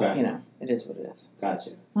 but it is what it is.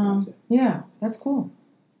 Gotcha. Yeah, that's cool.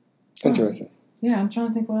 Interesting. Yeah, I'm trying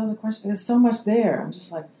to think what other question. There's so much there. I'm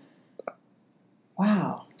just like,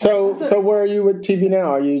 wow. So where are you with TV now?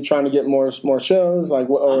 Are you trying to get more shows? Like,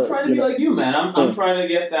 I'm trying to be like you, man. I'm trying to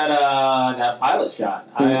get that pilot shot.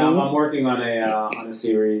 I'm working on a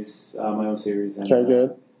series, my own series. And, okay,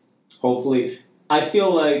 good. Hopefully, I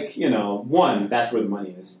feel like one, that's where the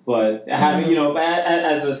money is. But having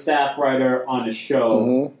as a staff writer on a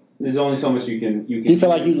show, there's only so much you can. Do you feel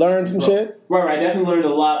like you learned some shit? Right. I definitely learned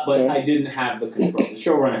a lot, but I didn't have the control. The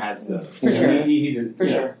showrunner has the for sure. He's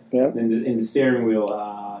sure. In the steering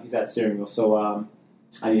wheel. He's at the steering wheel, so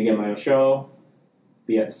I need to get my own show,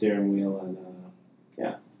 be at the steering wheel, and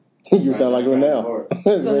you sound like Linnell.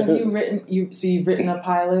 So have you written? You've written a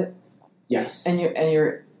pilot? Yes. And are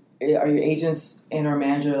your agents and our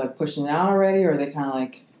manager like pushing it out already, or are they kind of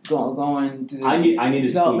like going to the I need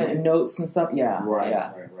development and notes and stuff? Yeah.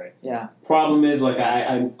 Right. Yeah. Problem is, like,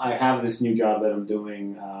 I have this new job that I'm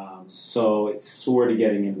doing, so it's sort of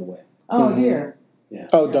getting in the way. Oh dear. Yeah.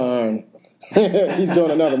 Oh darn. He's doing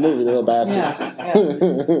another movie, little bastard. Yeah.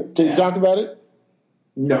 Can you talk about it?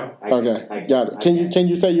 No. I got it. Can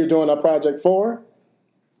you say you're doing a project for?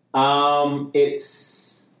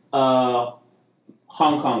 It's a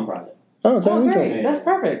Hong Kong project. Oh, okay, great. interesting. That's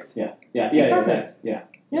perfect. Yeah. Perfect.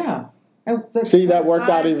 Yeah. See, that worked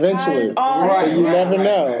out eventually. Right. So you never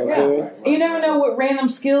know. Yeah. See? You never know what random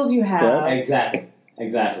skills you have. Yeah.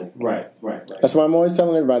 Exactly. Right. That's why I'm always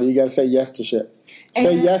telling everybody, you got to say yes to shit.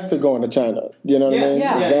 Say yes to going to China. You know what I mean?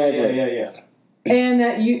 Yeah. Exactly. Yeah.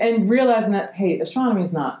 And realizing that, hey, astronomy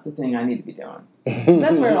is not the thing I need to be doing.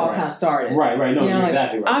 That's where it all kind of started. Right. No, you're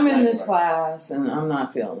exactly right. I'm in this class and I'm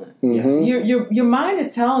not feeling it. Mm-hmm. Your mind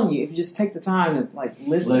is telling you, if you just take the time to like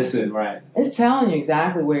listen. Listen, right. It's telling you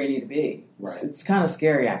exactly where you need to be. Right. It's kind of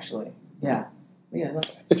scary, actually. Yeah.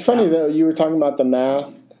 It's funny, though, you were talking about the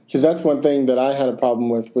math. Because that's one thing that I had a problem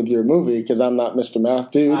with your movie, because I'm not Mr.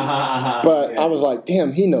 Math Dude. But I was like,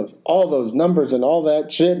 damn, he knows all those numbers and all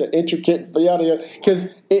that shit, the intricate, yada, yada.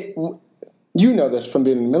 Because you know this from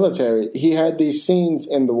being in the military. He had these scenes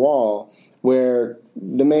in the wall where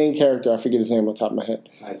the main character, I forget his name on top of my head,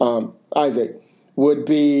 Isaac, would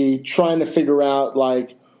be trying to figure out,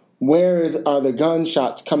 like, where are the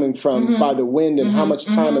gunshots coming from by the wind and how much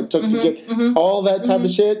time it took to get all that type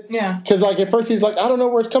of shit. Yeah. Because, like, at first he's like, I don't know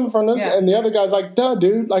where it's coming from. Yeah. And the other guy's like, duh,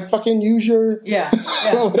 dude, like, fucking use your...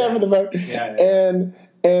 whatever the fuck.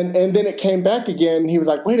 And then it came back again. He was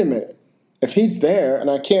like, wait a minute. If he's there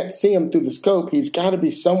and I can't see him through the scope, he's got to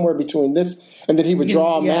be somewhere between this. And then he would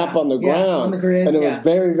draw a map on the ground. On the grid. And it was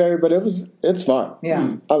very, very... But it's fun. Yeah.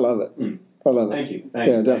 I love it. I love it. Thank you.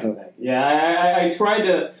 Definitely. Thank you. Yeah, I tried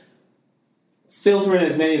to filter in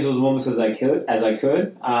as many of those moments as I could.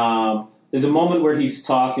 There's a moment where he's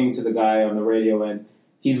talking to the guy on the radio and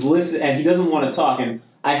he's listening, and he doesn't want to talk. And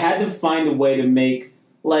I had to find a way to make,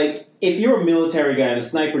 like, if you're a military guy and a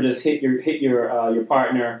sniper just hit your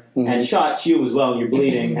partner and shot you as well, and you're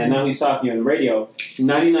bleeding, and now he's talking on the radio,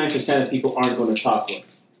 99% of people aren't going to talk to him.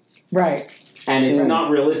 Right. And it's not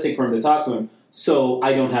realistic for him to talk to him. So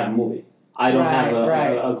I don't have a movie. I don't have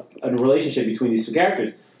a relationship between these two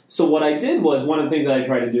characters. So what I did was, one of the things that I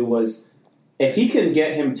tried to do was, if he can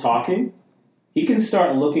get him talking, he can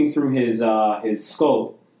start looking through his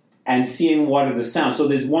scope and seeing what are the sounds. So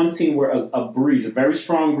there's one scene where a breeze, a very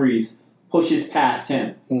strong breeze, pushes past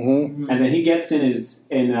him, and then he gets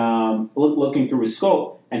looking through his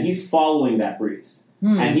scope, and he's following that breeze,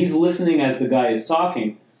 and he's listening as the guy is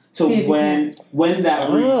talking. So when that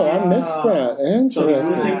breeze hits I missed that. Interesting. So he's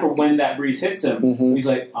listening for when that breeze hits him. He's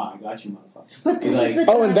like, I got you, motherfucker. But this is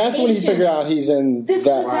and that's when he figured out he's in this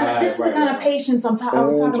that. This is the kind of patience I was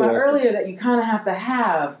talking about earlier that you kind of have to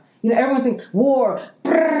have everyone thinks war,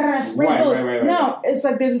 brrr, spray bullets. Right. No, it's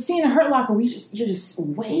like there's a scene in Hurt Locker where you're just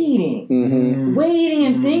waiting, Mm-hmm. waiting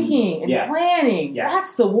and thinking and Yeah. planning. Yes.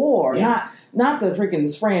 That's the war, Yes. not the freaking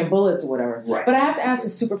spraying bullets or whatever. Right. But I have to ask a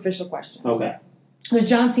superficial question. Okay. Because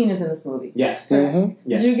John Cena's in this movie. Yes. Mhm.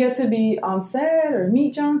 Yes. Did you get to be on set or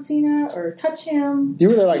meet John Cena or touch him? You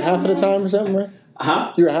were there like half of the time or something, right?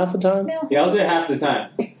 Huh? You were half the time? Smell? Yeah, I was there half the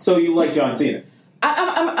time. So you like John Cena?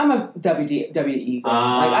 I'm a WWE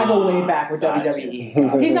guy. Like I go way back with Gotcha.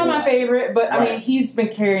 WWE. He's not my favorite, but I Right. mean he's been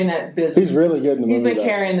carrying that business. He's really good in the movie. He's been though.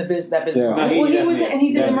 carrying that business. Yeah. No, he Well, he was, definitely and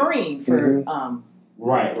he did the is. Marine for. Mhm.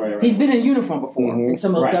 Right. He's been in uniform before Mhm. in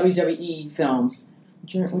some of those Right. WWE films,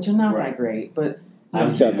 which are not Right. that great, but. I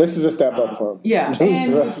haven't Yeah, seen this is a step up for him. Yeah, and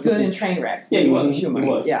he was good in Trainwreck. Yeah, he was. Schumer. He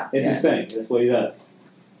was. Yeah, It's yeah. his thing. That's what he does.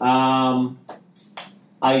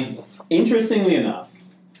 Interestingly enough,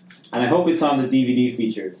 and I hope it's on the DVD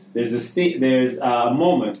features. There's a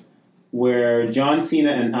moment where John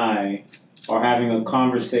Cena and I are having a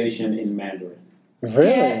conversation in Mandarin. Really?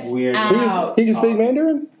 Get Weird. out. He can speak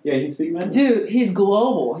Mandarin? Yeah, he can speak Mandarin. Dude, he's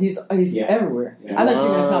global. He's Yeah. everywhere. Yeah. I thought you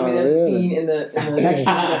were going to tell me there's a Really? scene in the next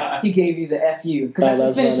one he gave you the FU. Because Oh, that's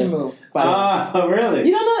his that's finishing funny. move. By the way. Really?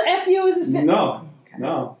 You don't know the FU is his finishing No.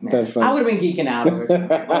 No. That's funny. I would have been geeking out over it.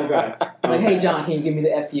 Okay. Like, hey, John, can you give me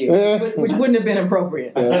the FU? Which wouldn't have been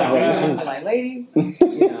appropriate. That's So, funny. I'd be like, lady,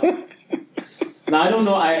 you know. Now I don't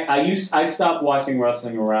know. I stopped watching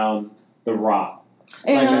wrestling around The Rock.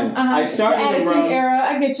 And, I started the Attitude around- Era.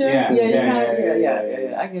 I get you. Yeah, you yeah, kind of,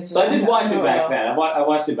 yeah. I get you. So I did watch it know, back then. I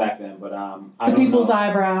watched it back then, but I The don't People's know.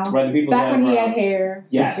 Eyebrow. Right, the People's Back when he Eyebrow. had hair.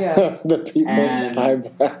 Yes. Yeah. The people's And-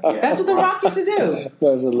 eyebrow. Yeah. That's what The Rock used to do.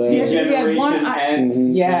 That's hilarious. Yeah, he had one Degeneration eye- X.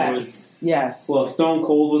 Mhm. Yes. Well, Stone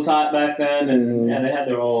Cold was hot back then, and Mhm. they had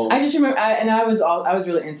their whole. I just remember, I was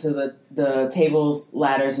really into the tables,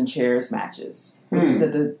 ladders, and chairs matches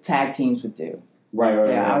that the tag teams would do. right.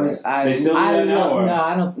 Yeah, They still do that now, or? No,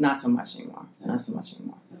 I don't. Not so much anymore.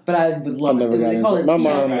 But I would love I never it. got They into call it. it My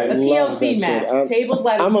mom a loves TLC that match. shit. I'm- Tables,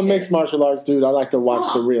 ladders. I'm a and mixed chairs. martial arts dude. I like to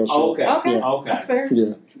watch the real shit. Oh, okay. Okay, Yeah. Okay. that's fair.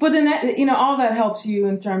 Yeah. But then that all that helps you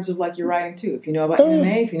in terms of like your writing too. If you know about Oh, yeah.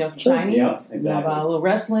 MMA, if you know some Sure. Chinese, Yeah, you know exactly. about a little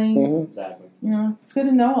wrestling. Mhm. Exactly. It's good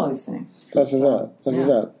to know all these things. That's what's up. That's what's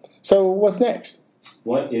up. So what's next?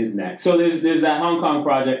 What is next? So there's that Hong Kong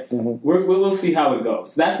project. Mhm. We'll see how it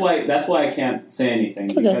goes. That's why I can't say anything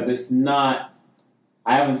because it's not.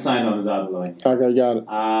 I haven't signed on the dotted line yet. Okay, got it.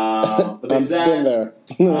 But there's I've been that.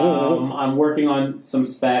 there. I'm working on some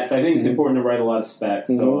specs. I think it's important to write a lot of specs.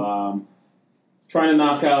 So trying to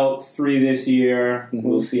knock out 3 this year. Mhm.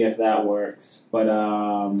 We'll see if that works. But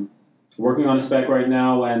working on a spec right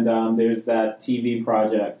now, and there's that TV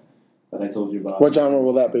project that I told you about. What genre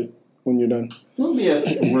will that be when you're done? It'll be a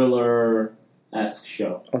thriller-esque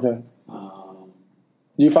show. Okay.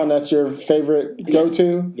 Do you find that's your favorite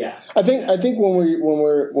go-to? Yeah. I think when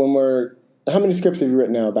we're how many scripts have you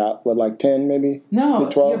written now? About what, like 10 maybe? No,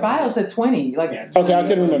 12? your bio said 20. Like Yeah. Okay, I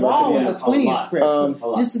couldn't remember. Wall was Yeah, a 20th lot. script. A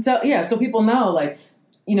lot. Just to tell, so people know, like,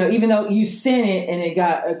 even though you sent it and it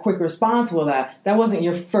got a quick response, that wasn't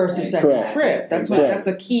your first or second Correct. script. That's Correct. that's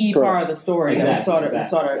a key Correct. part of the story that Exactly, we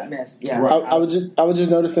sort of exactly. missed. Yeah. Right. I was just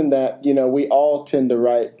noticing that we all tend to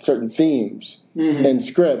write certain themes Mhm. in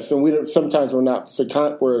scripts, and sometimes we're not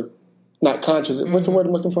conscious. What's the word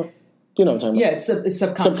I'm looking for? You know what I'm talking about. Yeah, it's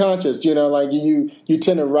subconscious. Subconscious, like you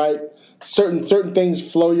tend to write certain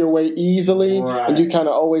things flow your way easily, Right. and you kind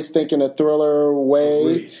of always think in a thriller way,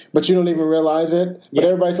 Agreed. but you don't even realize it. But Yeah.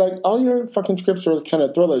 everybody's like, "Oh, your fucking scripts are kind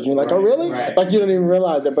of thrillers." And you're like, "Oh, Right, really?" right. Like you don't even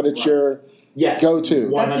realize it, but it's Right. your Yes.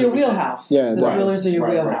 go-to. That's your 100%. wheelhouse. Yeah, the right. thrillers are your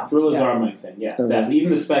Right. wheelhouse. Thrillers Yeah. are my thing. Yes, Okay. definitely.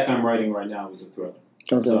 Even the spec I'm writing right now is a thriller.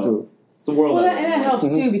 Okay, So, cool. It's the world. Well, I and live that in. helps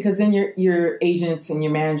Mm-hmm. too, because then your agents and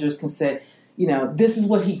your managers can say, this is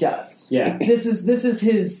what he does. Yeah. This is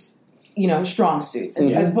his, strong suit,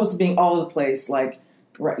 as opposed to being all over the place, like,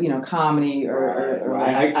 comedy or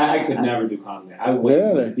I could never do comedy. I would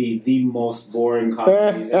Really? be the most boring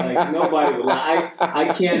comedy. Like nobody would laugh. I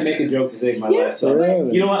can't make a joke to save my life. So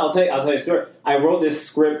Really? you know what? I'll tell you a story. I wrote this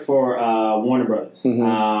script for Warner Brothers. Mhm.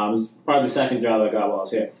 It was probably the second job I got while I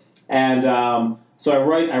was here, and so I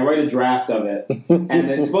write a draft of it,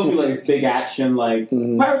 and it's supposed to be like this big action, like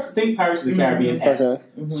Mhm. Pirates of the Caribbean esque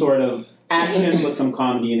sort of action with some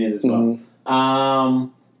comedy in it as well.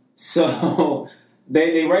 So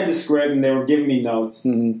they read the script and they were giving me notes,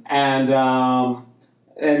 Mhm.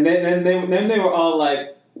 and then they were all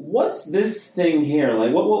like, "What's this thing here?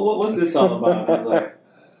 Like, what's this all about?" And I was like,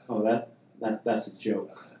 "Oh, that's a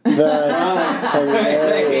joke." That's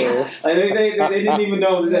hilarious. Like, they didn't even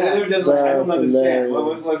know. They were just like, "I don't That's understand.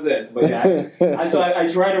 hilarious. What's this?" But yeah, so I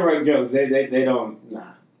try to write jokes. They don't. Nah.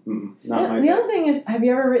 Not the other thing is, have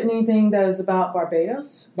you ever written anything that was about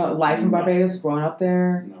Barbados? About life in Barbados, growing up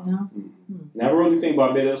there? No? Never wrote anything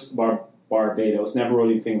about Barbados. Never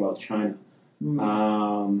wrote anything about China.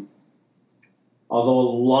 Although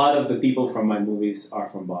a lot of the people from my movies are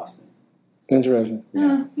from Boston. Interesting.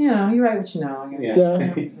 Yeah, you write what you know, I guess.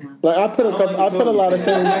 Yeah. Like I put a lot of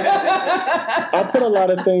things. I put a lot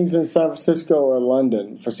of things in San Francisco or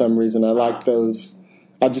London for some reason. I like those.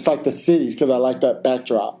 I just like the cities because I like that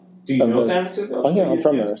backdrop. Do you know San Francisco? Oh yeah, I'm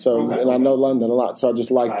from there. So and I know London a lot. So I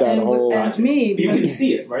just like that whole. And me, you can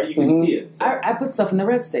see it, right? You can see it. So. I put stuff in the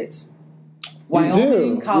red states.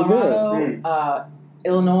 Wyoming, Colorado,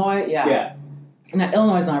 Illinois. Yeah. Now,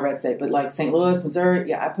 Illinois is not a red state, but like St. Louis,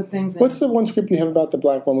 Missouri, I put things in. What's the one script you have about the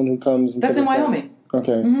black woman who comes? That's in Wyoming.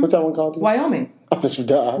 Okay. Mm-hmm. What's that one called? Wyoming. Oh, that's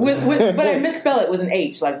but I misspell it with an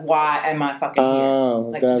H, like why am I fucking here?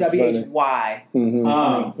 Like W-H-Y.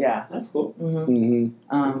 Mm-hmm. Yeah. That's cool. Mm-hmm.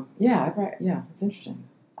 It's interesting.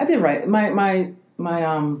 I did write my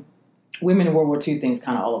women in World War II things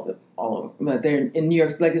kind of all over. But they're in New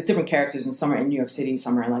York, like there's different characters, and some are in New York City,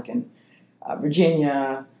 some are like in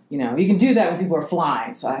Virginia. You can do that when people are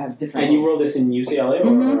flying. So I have different. And you wrote this in UCLA,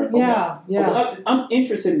 or yeah. Well, I'm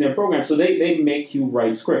interested in their program. So they make you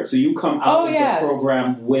write scripts. So you come out of the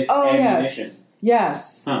program with ammunition.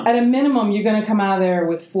 Yes. Huh. At a minimum, you're going to come out of there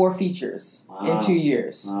with 4 features in 2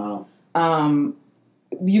 years. Wow.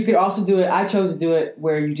 You could also do it. I chose to do it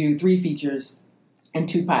where you do 3 features and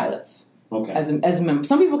 2 pilots. Okay. As a minimum.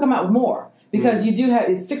 Some people come out with more. Because you do have,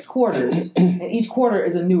 it's 6 quarters, and each quarter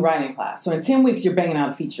is a new writing class. So in 10 weeks, you're banging out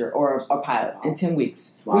a feature or a pilot in 10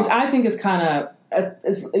 weeks, which I think is kind of,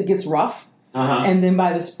 it gets rough. And then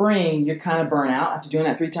by the spring, you're kind of burnt out after doing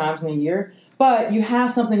that 3 times in a year. But you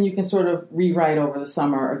have something you can sort of rewrite over the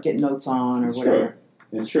summer or get notes on or whatever.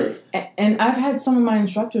 It's true. And I've had some of my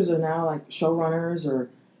instructors are now like showrunners or,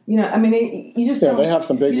 you just don't. They have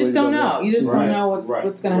some big. You just don't know. You just don't know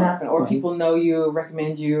what's going to happen, or people know you,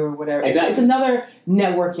 recommend you, or whatever. Exactly. It's another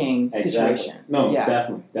networking situation. No,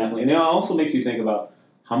 definitely. And it also makes you think about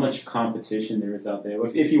how much competition there is out there.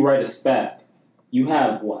 If you write a spec, you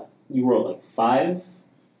have what? You wrote like 5.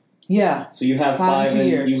 Yeah. So you have 5 in 2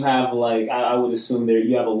 years. You have like I would assume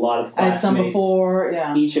you have a lot of classmates. I had some before,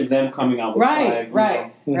 Each of them coming out with 5.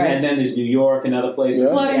 Right. And then there's New York and other places.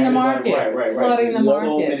 Flooding the market. Right. Flooding the market.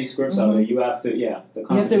 So many scripts out there. You have to, the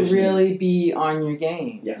competition. You have to really be on your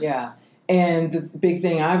game. Yes. Yeah. And the big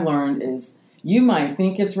thing I've learned is you might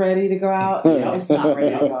think it's ready to go out. It's not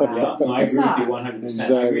ready to go out. No, I agree with you 100%.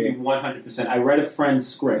 Exactly. I agree with you 100%. I read a friend's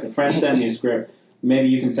script. A friend sent me a script. Maybe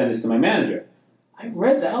you can send this to my manager. I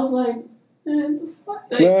read that. I was like, man, the fuck?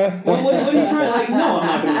 Like, what are you trying? Like, no, I'm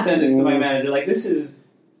not going to send this to my manager. Like, this is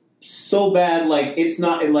so bad. Like, it's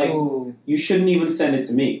not, like, you shouldn't even send it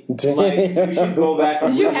to me. Like, you should go back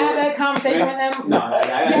and Did you have that conversation with him? No, I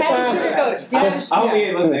had to sugarcoat it. I'll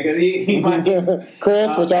be listening because he might.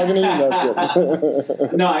 Chris, we're talking to you. That's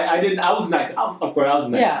good. No, I didn't. I was nice. Of course, I was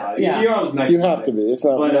nice about it. You're always nice. You have to be. It's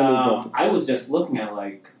not. But I was just looking at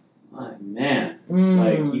like, oh, man,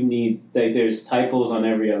 like you need like there's typos on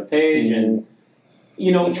every other page, and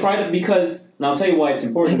try to because. And I'll tell you why it's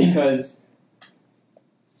important because.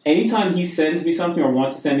 Anytime he sends me something or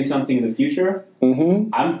wants to send me something in the future,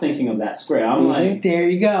 I'm thinking of that script. I'm like, there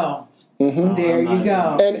you go. There you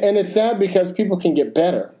go. And it's sad because people can get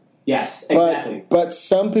better. Yes, exactly. But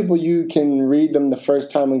some people, you can read them the first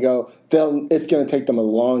time and go, it's going to take them a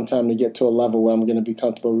long time to get to a level where I'm going to be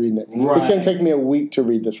comfortable reading it. Right. It's going to take me a week to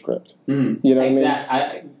read the script. You know what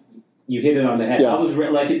I mean? You hit it on the head. Yes. I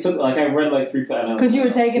read like 3 because you were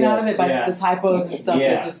taken out of it by the typos and stuff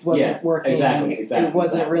that just wasn't working. Exactly. It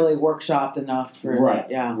wasn't really workshopped enough for right.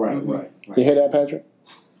 You hear that, Patrick?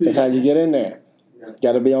 That's how you get in there.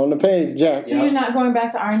 Got to be on the page, Jack. So you're not going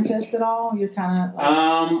back to Iron Fist at all? You're kind of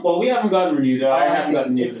like... well, we haven't gotten renewed. I haven't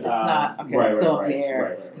gotten renewed. It's not. Okay, it's still up in the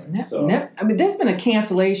air. Right. There's been a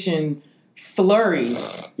cancellation flurry.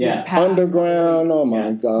 Yeah. Underground. Oh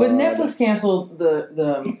my god. But Netflix canceled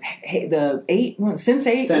the 8.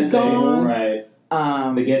 Sense8 is gone. Right.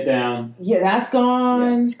 The Get Down. Yeah, that's gone.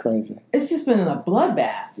 Yeah, it's crazy. It's just been a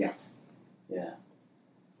bloodbath. Yes. Yeah.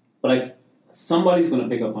 But somebody's going to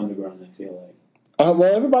pick up Underground. I feel like.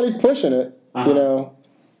 Well, everybody's pushing it. I've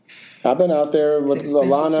been out there with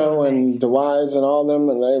Lano and DeWise and all them,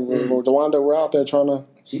 and DeWanda. We're out there trying to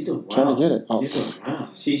get it. Oh.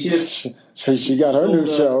 She just she got her new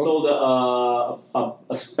show. Sold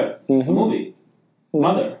a script, a movie,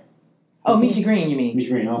 Mother. Oh, Misha Green, you mean?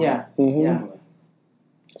 Misha Green. Okay. Yeah. Yeah.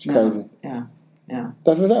 It's crazy. Yeah.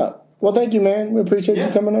 That's what's up. Well, thank you, man. We appreciate you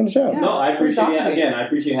coming on the show. Yeah. No, I appreciate it. Again, I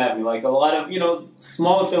appreciate having me. Like a lot of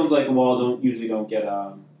smaller films like The Wall don't get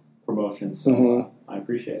promotion. So I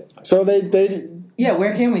appreciate it. So they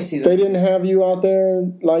where can we see them? They didn't have you out there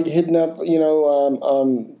like hitting up,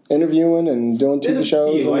 interviewing and doing TV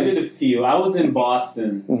shows. I did a few. I was in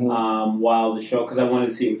Boston while the show because I wanted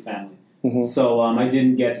to see it with family. So I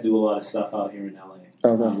didn't get to do a lot of stuff out here in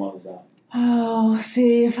LA while I was out. Oh,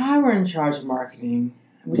 see, if I were in charge of marketing,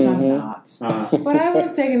 which I'm not, but I would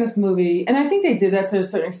have taken this movie, and I think they did that to a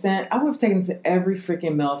certain extent. I would have taken it to every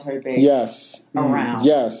freaking military base around.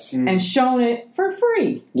 Yes. And shown it for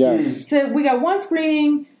free. Yes. So we got one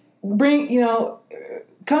screening,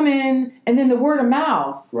 come in, and then the word of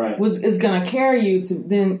mouth is going to carry you to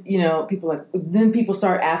then, people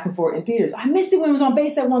start asking for it in theaters. I missed it when it was on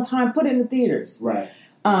base at one time, put it in the theaters. Right.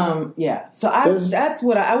 So that's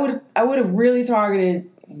what I would have really targeted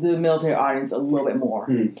the military audience a little bit more.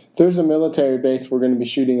 There's a military base we're going to be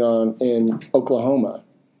shooting on in Oklahoma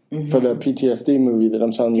for the PTSD movie that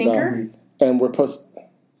I'm telling you about. And we're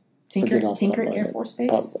Tinker Air Force Base?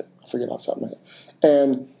 Probably. I forget off the top of my head.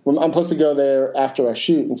 And I'm supposed to go there after I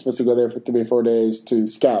shoot. I'm supposed to go there for 3 or 4 days to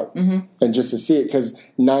scout and just to see it because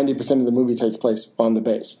 90% of the movie takes place on the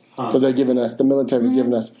base. So they're giving us, the military is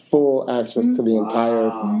giving us full access to the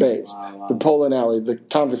entire base. The polling alley, the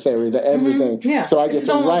commissary, the everything. Yeah. So I get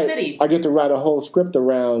to write a whole script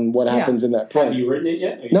around what happens in that place. Have you written it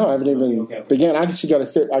yet? No, I haven't even began. I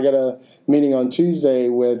got a meeting on Tuesday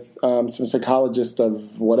with some psychologist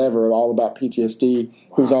of whatever, all about PTSD,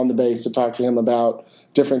 who's on the base to talk to him about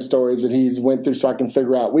different stories that he's went through so I can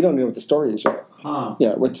figure out. We don't know what the story is yet.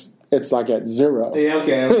 Yeah, it's like at 0. Yeah,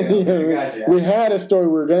 okay. Gotcha. We had a story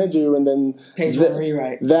we were going to do, and then page one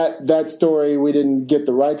rewrite. That story we didn't get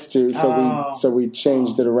the rights to, so we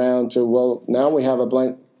changed it around to now we have a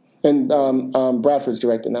blank, and Bradford's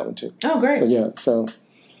directing that one too. Oh, great! So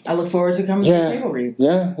I look forward to coming to the table read.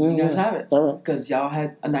 Yeah, you guys have it. All right, because y'all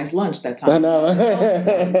had a nice lunch that time. I know.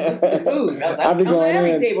 Food. I was like, I'll be going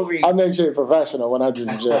every in. Table read. I'll make sure you're professional when I do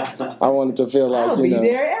the job. I want it to feel like I'll be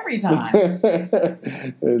there every time.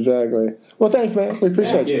 Exactly. Well, thanks, man. We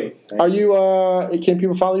appreciate you. Are you? Can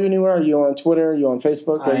people follow you anywhere? Are you on Twitter? Are you on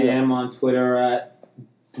Facebook? I am on Twitter at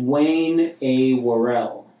Dwayne A.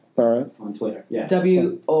 Worrell. All right. On Twitter, yeah.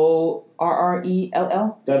 WORRELL.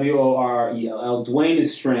 WORRELL. Dwayne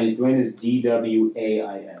is strange. Dwayne is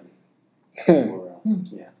DWAIN.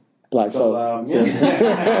 Yeah. Black folks.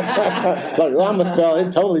 Like, I'm gonna spell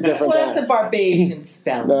it totally different. Well, that's the Barbadian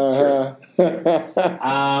spelling. Dwayne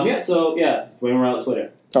Worrell at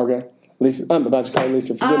Twitter. Okay. Lisa, I'm about to call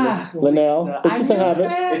Lisa. Forgive me. Linnell. It's just a habit.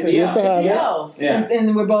 It's just a habit. Yeah.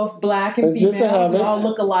 And we're both black and female. Just a habit. We all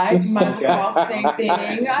look alike. You might cross the same thing.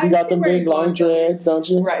 You got them big long dreads, don't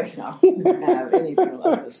you? Right. No, I don't have anything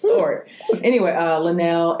of the sort. Anyway,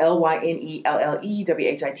 Linnell, LYNELLE WHITE.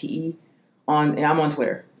 And I'm on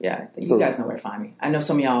Twitter. Yeah, you guys know where to find me. I know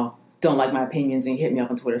some of y'all don't like my opinions and hit me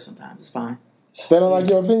up on Twitter sometimes. It's fine. They don't like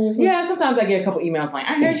your opinions? Yeah, sometimes I get a couple emails like,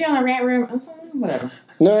 I heard you on the rant room. I'm like, whatever.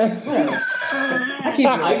 No. Whatever. I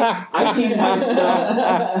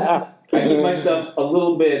keep my stuff a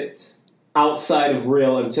little bit outside of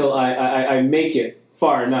real until I make it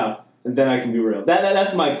far enough, and then I can be real.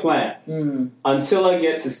 That's my plan. Until I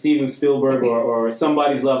get to Steven Spielberg or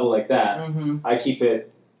somebody's level like that, I keep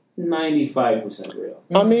it 95% real.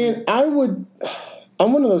 I mean, I'm one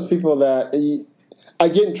of those people that I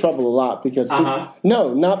get in trouble a lot because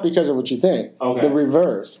no, not because of what you think. Okay. The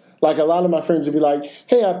reverse. Like a lot of my friends would be like,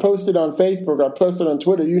 "Hey, I posted on Facebook, I posted on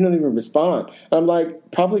Twitter, you don't even respond." And I'm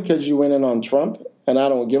like, probably because you went in on Trump, and I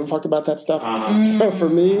don't give a fuck about that stuff. So for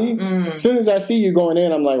me, as soon as I see you going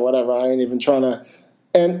in, I'm like, whatever. I ain't even trying to.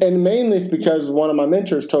 And mainly it's because one of my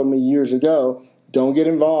mentors told me years ago, don't get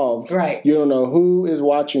involved. Right. You don't know who is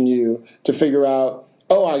watching you to figure out,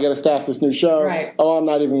 oh, I got to staff this new show. Right. Oh, I'm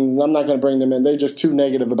not going to bring them in. They're just too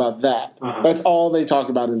negative about that. That's all they talk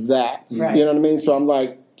about is that. Right. You know what I mean? So I'm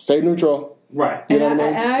like, stay neutral. Right. You know what I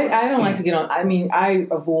mean? And I don't like to get on. I mean, I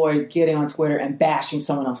avoid getting on Twitter and bashing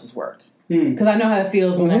someone else's work. Because I know how it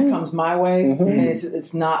feels when that comes my way. And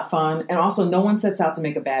it's not fun. And also, no one sets out to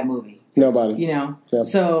make a bad movie. Nobody. You know? Yep.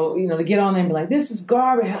 So, to get on there and be like, this is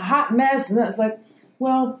garbage, hot mess. And it's like,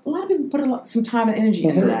 well, a lot of people put some time and energy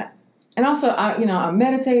into that. And also, I'm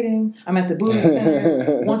meditating. I'm at the Buddhist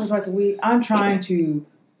Center once or twice a week. I'm trying to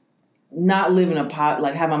not live in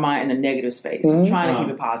have my mind in a negative space. I'm trying to keep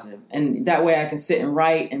it positive. And that way I can sit and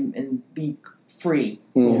write and be free.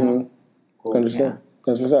 Cool. Understand. Yeah.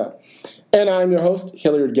 That's what's up. And I'm your host,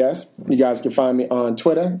 Hilliard Guest. You guys can find me on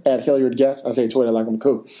Twitter at Hilliard Guest. I say Twitter like I'm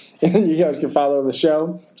cool. And you guys can follow the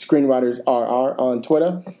show, Screenwriters RR on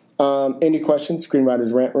Twitter. Any questions,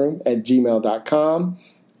 screenwritersrantroom@gmail.com.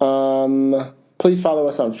 Please follow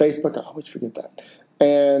us on Facebook. I always forget that.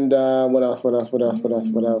 And what else? That's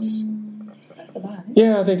about it.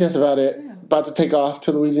 Yeah, I think that's about it. Yeah. About to take off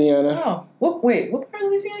to Louisiana. Oh, what part of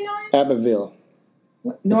Louisiana y'all in? Abbeville.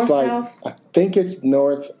 North, It's like, south? I think it's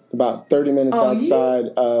north, about 30 minutes outside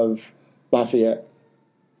of Lafayette.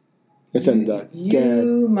 It's in the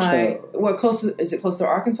You might. ghetto. What, is it close to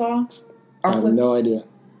Arkansas? I have no idea.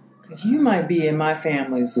 Because you might be in my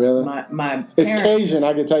family's. Really? My It's parents. Cajun,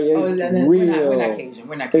 I can tell you. It's real. We're not Cajun.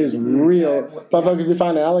 We're not It's Cajun. real. Motherfuckers be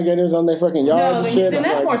finding alligators on their fucking yard No, and then, shit. then I'm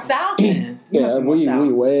that's like, more south. Then. You must Yeah, be more south.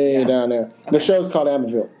 we way Yeah. down there. The show's called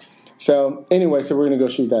Abbeville. So anyway, so we're gonna go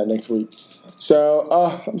shoot that next week. So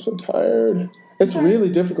I'm so tired. It's really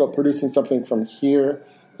difficult producing something from here,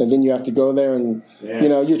 and then you have to go there, and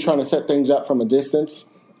you're trying to set things up from a distance.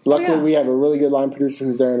 Luckily, we have a really good line producer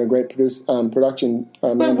who's there and a great production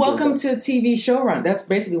But manager. welcome to TV show run. That's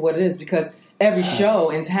basically what it is because every show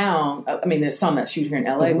in town. I mean, there's some that shoot here in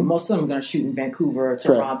LA, but most of them are going to shoot in Vancouver,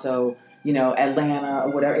 Toronto. Atlanta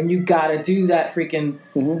or whatever, and you got to do that freaking.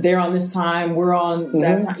 They're on this time, we're on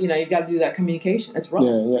that time. You got to do that communication. It's rough.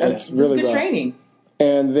 Yeah, it's really good rough. training.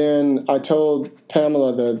 And then I told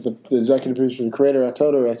Pamela, the executive producer, the creator, I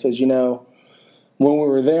told her, I says, when we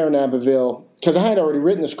were there in Abbeville, because I had already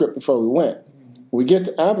written the script before we went. We get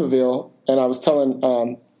to Abbeville, and I was telling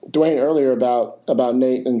Dwayne earlier about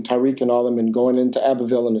Nate and Tyreek and all them and going into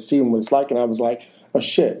Abbeville and to see what it's like, and I was like, oh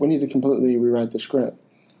shit, we need to completely rewrite the script.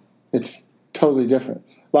 It's totally different.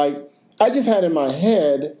 Like, I just had in my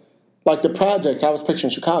head, like the projects, I was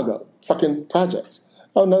picturing Chicago, fucking projects.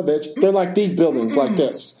 Oh no, bitch. They're like these buildings like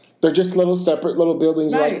this. They're just little separate little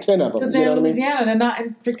buildings, Right. like 10 of them. Because You they're know in what I mean? Louisiana, they're not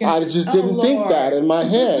in freaking. I just didn't think that in my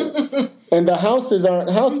head. And the houses aren't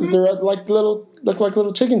houses. They're like look like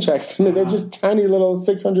little chicken shacks to me. They're just tiny little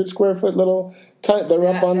 600 square foot little. They're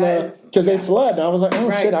up on because they flood. And I was like,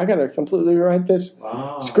 oh shit, I gotta completely rewrite this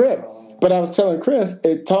script. But I was telling Chris,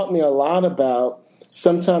 it taught me a lot about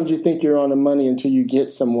sometimes you think you're on the money until you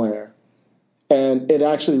get somewhere, and it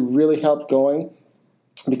actually really helped going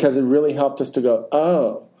because it really helped us to go,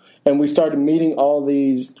 oh. And we started meeting all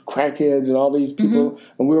these crackheads and all these people,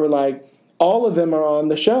 and we were like, all of them are on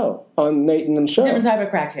the show, on Nate and them show. Different type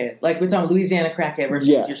of crackhead. Like we're talking Louisiana crackhead versus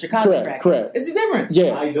your Chicago crackhead. Correct. It's a difference.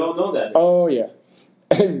 Yeah. I don't know that. Oh yeah.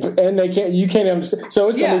 And you can't understand. So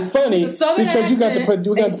it's gonna be funny because you got to put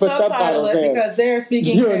subtitles in because they're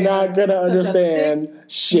speaking. You're not gonna understand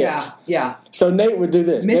shit. Yeah. So Nate would do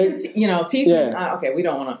this. Teeth. Yeah. Okay, we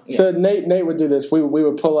don't want to. Yeah. So Nate would do this. We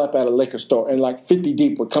would pull up at a liquor store and like 50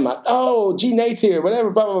 deep would come out. Oh, G Nate's here. Whatever.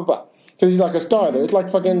 Blah blah blah. Because he's like a star there. It's like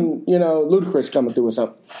fucking Ludacris coming through or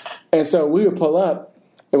something. And so we would pull up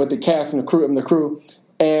with the cast and the crew.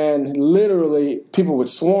 And literally, people would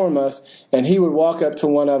swarm us, and he would walk up to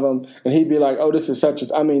one of them, and he'd be like, oh, this is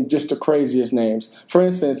just the craziest names. For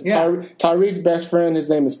instance, Tyreek's best friend,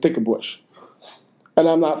 his name is Stickerbush. And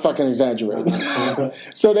I'm not fucking exaggerating.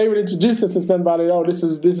 So they would introduce us to somebody, oh, this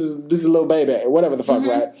is Lil Baby, or whatever the fuck,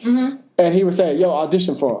 right? Mm-hmm. And he would say, yo,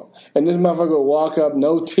 audition for him. And this motherfucker would walk up,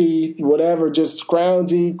 no teeth, whatever, just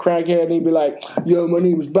scroungy, crackhead, and he'd be like, yo, my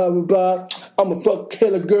name is blah, blah, blah. I'm a fuck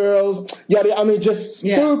killer girls. Yada, I mean, just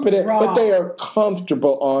stupid. But they are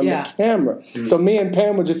comfortable on the camera. Mm-hmm. So me and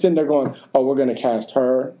Pam were just sitting there going, oh, we're going to cast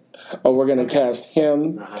her. Oh, we're going to cast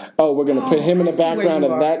him. Oh, we're going to put him in the background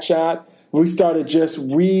of that shot. We started just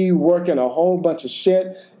reworking a whole bunch of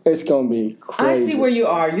shit. It's going to be crazy. I see where you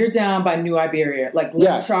are. You're down by New Iberia. Like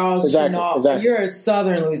Lake Charles, exactly. You're in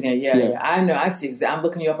southern Louisiana. Yeah. I know. I see. I'm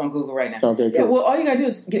looking you up on Google right now. Okay, cool. Yeah, well, all you got to do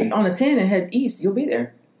is get on a 10 and head east. You'll be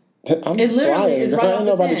there. It literally is right on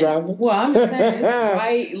the 10. Driving. Well, I'm just saying. It's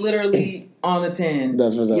right literally on the 10.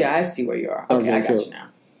 That's what's up. Yeah, I see where you are. Okay, I got you now.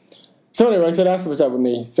 So anyway, so that's what's up with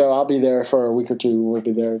me. So I'll be there for a week or two. We'll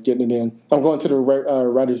be there getting it in. I'm going to the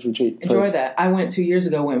writers retreat. Enjoy that. I went 2 years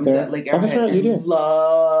ago when it was at Lake Arrowhead. That's right, you did.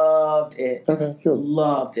 Loved it. Okay, cool.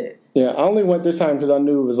 Loved it. Yeah, I only went this time because I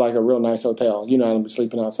knew it was like a real nice hotel. You know, I'd be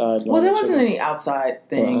sleeping outside. Well, there wasn't any outside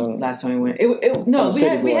thing last time we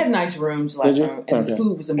went. We had nice rooms last time, and the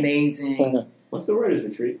food was amazing. Okay. What's the writers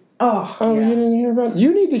retreat? Oh, you didn't hear about it?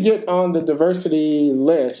 You need to get on the diversity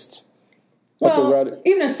list. Well,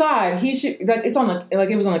 even aside, he should it's on the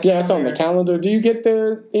it was on the calendar. Yeah, it's on the calendar. Do you get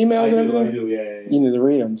the emails and everything? I do. Yeah. You need to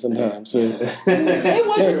read them sometimes. It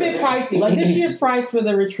was a bit pricey. Like this year's price for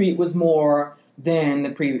the retreat was more than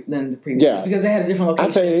the previous because they had a different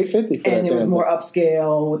location. I paid $850 for that. And it was more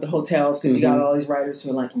upscale with the hotels because you got all these writers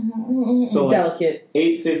who are like delicate.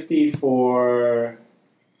 $850 for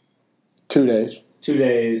 2 days. 2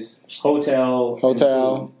 days, hotel,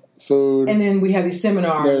 food. And then we have these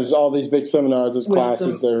seminars. There's all these big seminars. There's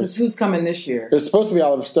classes. Because who's coming this year? It's supposed to be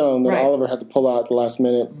Oliver Stone. Then Right. Oliver had to pull out at the last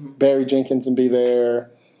minute. Mm-hmm. Barry Jenkins will be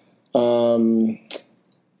there.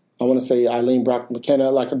 I want to say Eileen Brock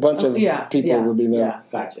McKenna. Like a bunch of people will be there. Yeah.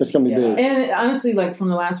 Gotcha. It's going to be big. And honestly, like from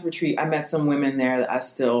the last retreat, I met some women there that I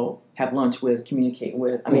still have lunch with, communicate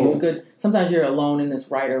with. I mean, it's good. Sometimes you're alone in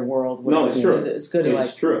this writer world. No, it's true. It's good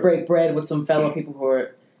to break bread with some fellow people who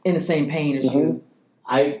are in the same pain as you.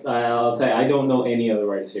 I'll tell you, I don't know any other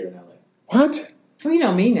writers here in LA. What? Well, you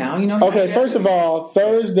know me now. You know. Okay, first of all,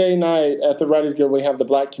 Thursday night at the Writers Guild, we have the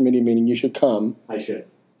Black Committee meeting. You should come. I should.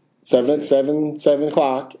 7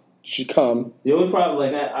 o'clock. You should come. The only problem,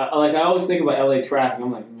 like I always think about LA traffic.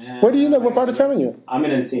 I'm like, man. Where do you live? What part of town are you? I'm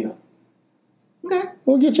in Encino. Okay.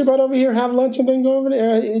 We'll get you about over here, have lunch, and then go over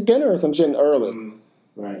there, eat dinner or some shit early.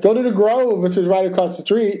 Right. Go to the Grove, which is right across the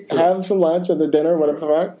street. Sure. Have some lunch or the dinner, whatever the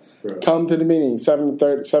fuck. Sure. Come to the meeting, 7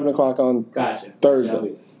 o'clock on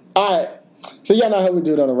Thursday. All right. So y'all know how we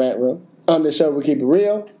do it on the Rant Room. On this show, we keep it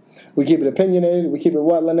real. We keep it opinionated. We keep it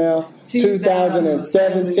what, Linnell?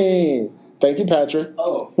 2017. Thank you, Patrick.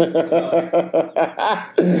 Oh.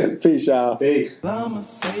 Peace, y'all. Peace. I'ma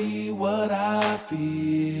say what I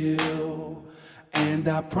feel, and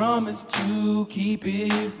I promise to keep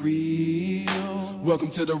it real. Welcome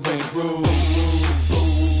to the Rant Room.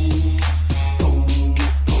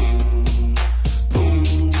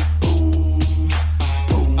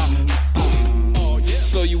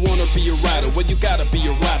 So you wanna be a writer, well you gotta be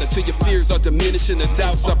a writer till your fears are diminishing, the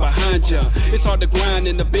doubts are behind ya. It's hard to grind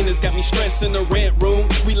and the business got me stressed in the Rant Room.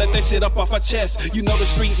 We let that shit up off our chest. You know the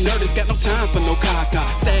street nerd has got no time for no caca.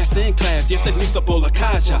 Sass in class, yes that's Mr.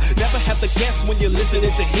 Bolakaja. Never have to guess when you're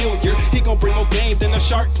listening to Hilliard. He gon' bring more game than a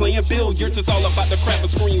shark playing billiards. It's all about the craft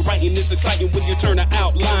of screenwriting. It's exciting when you turn an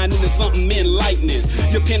outline into something enlightening.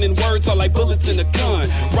 Your pen and words are like bullets in a gun.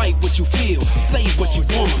 Write what you feel, say what you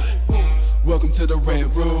want. Welcome to the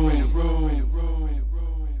Rant Room.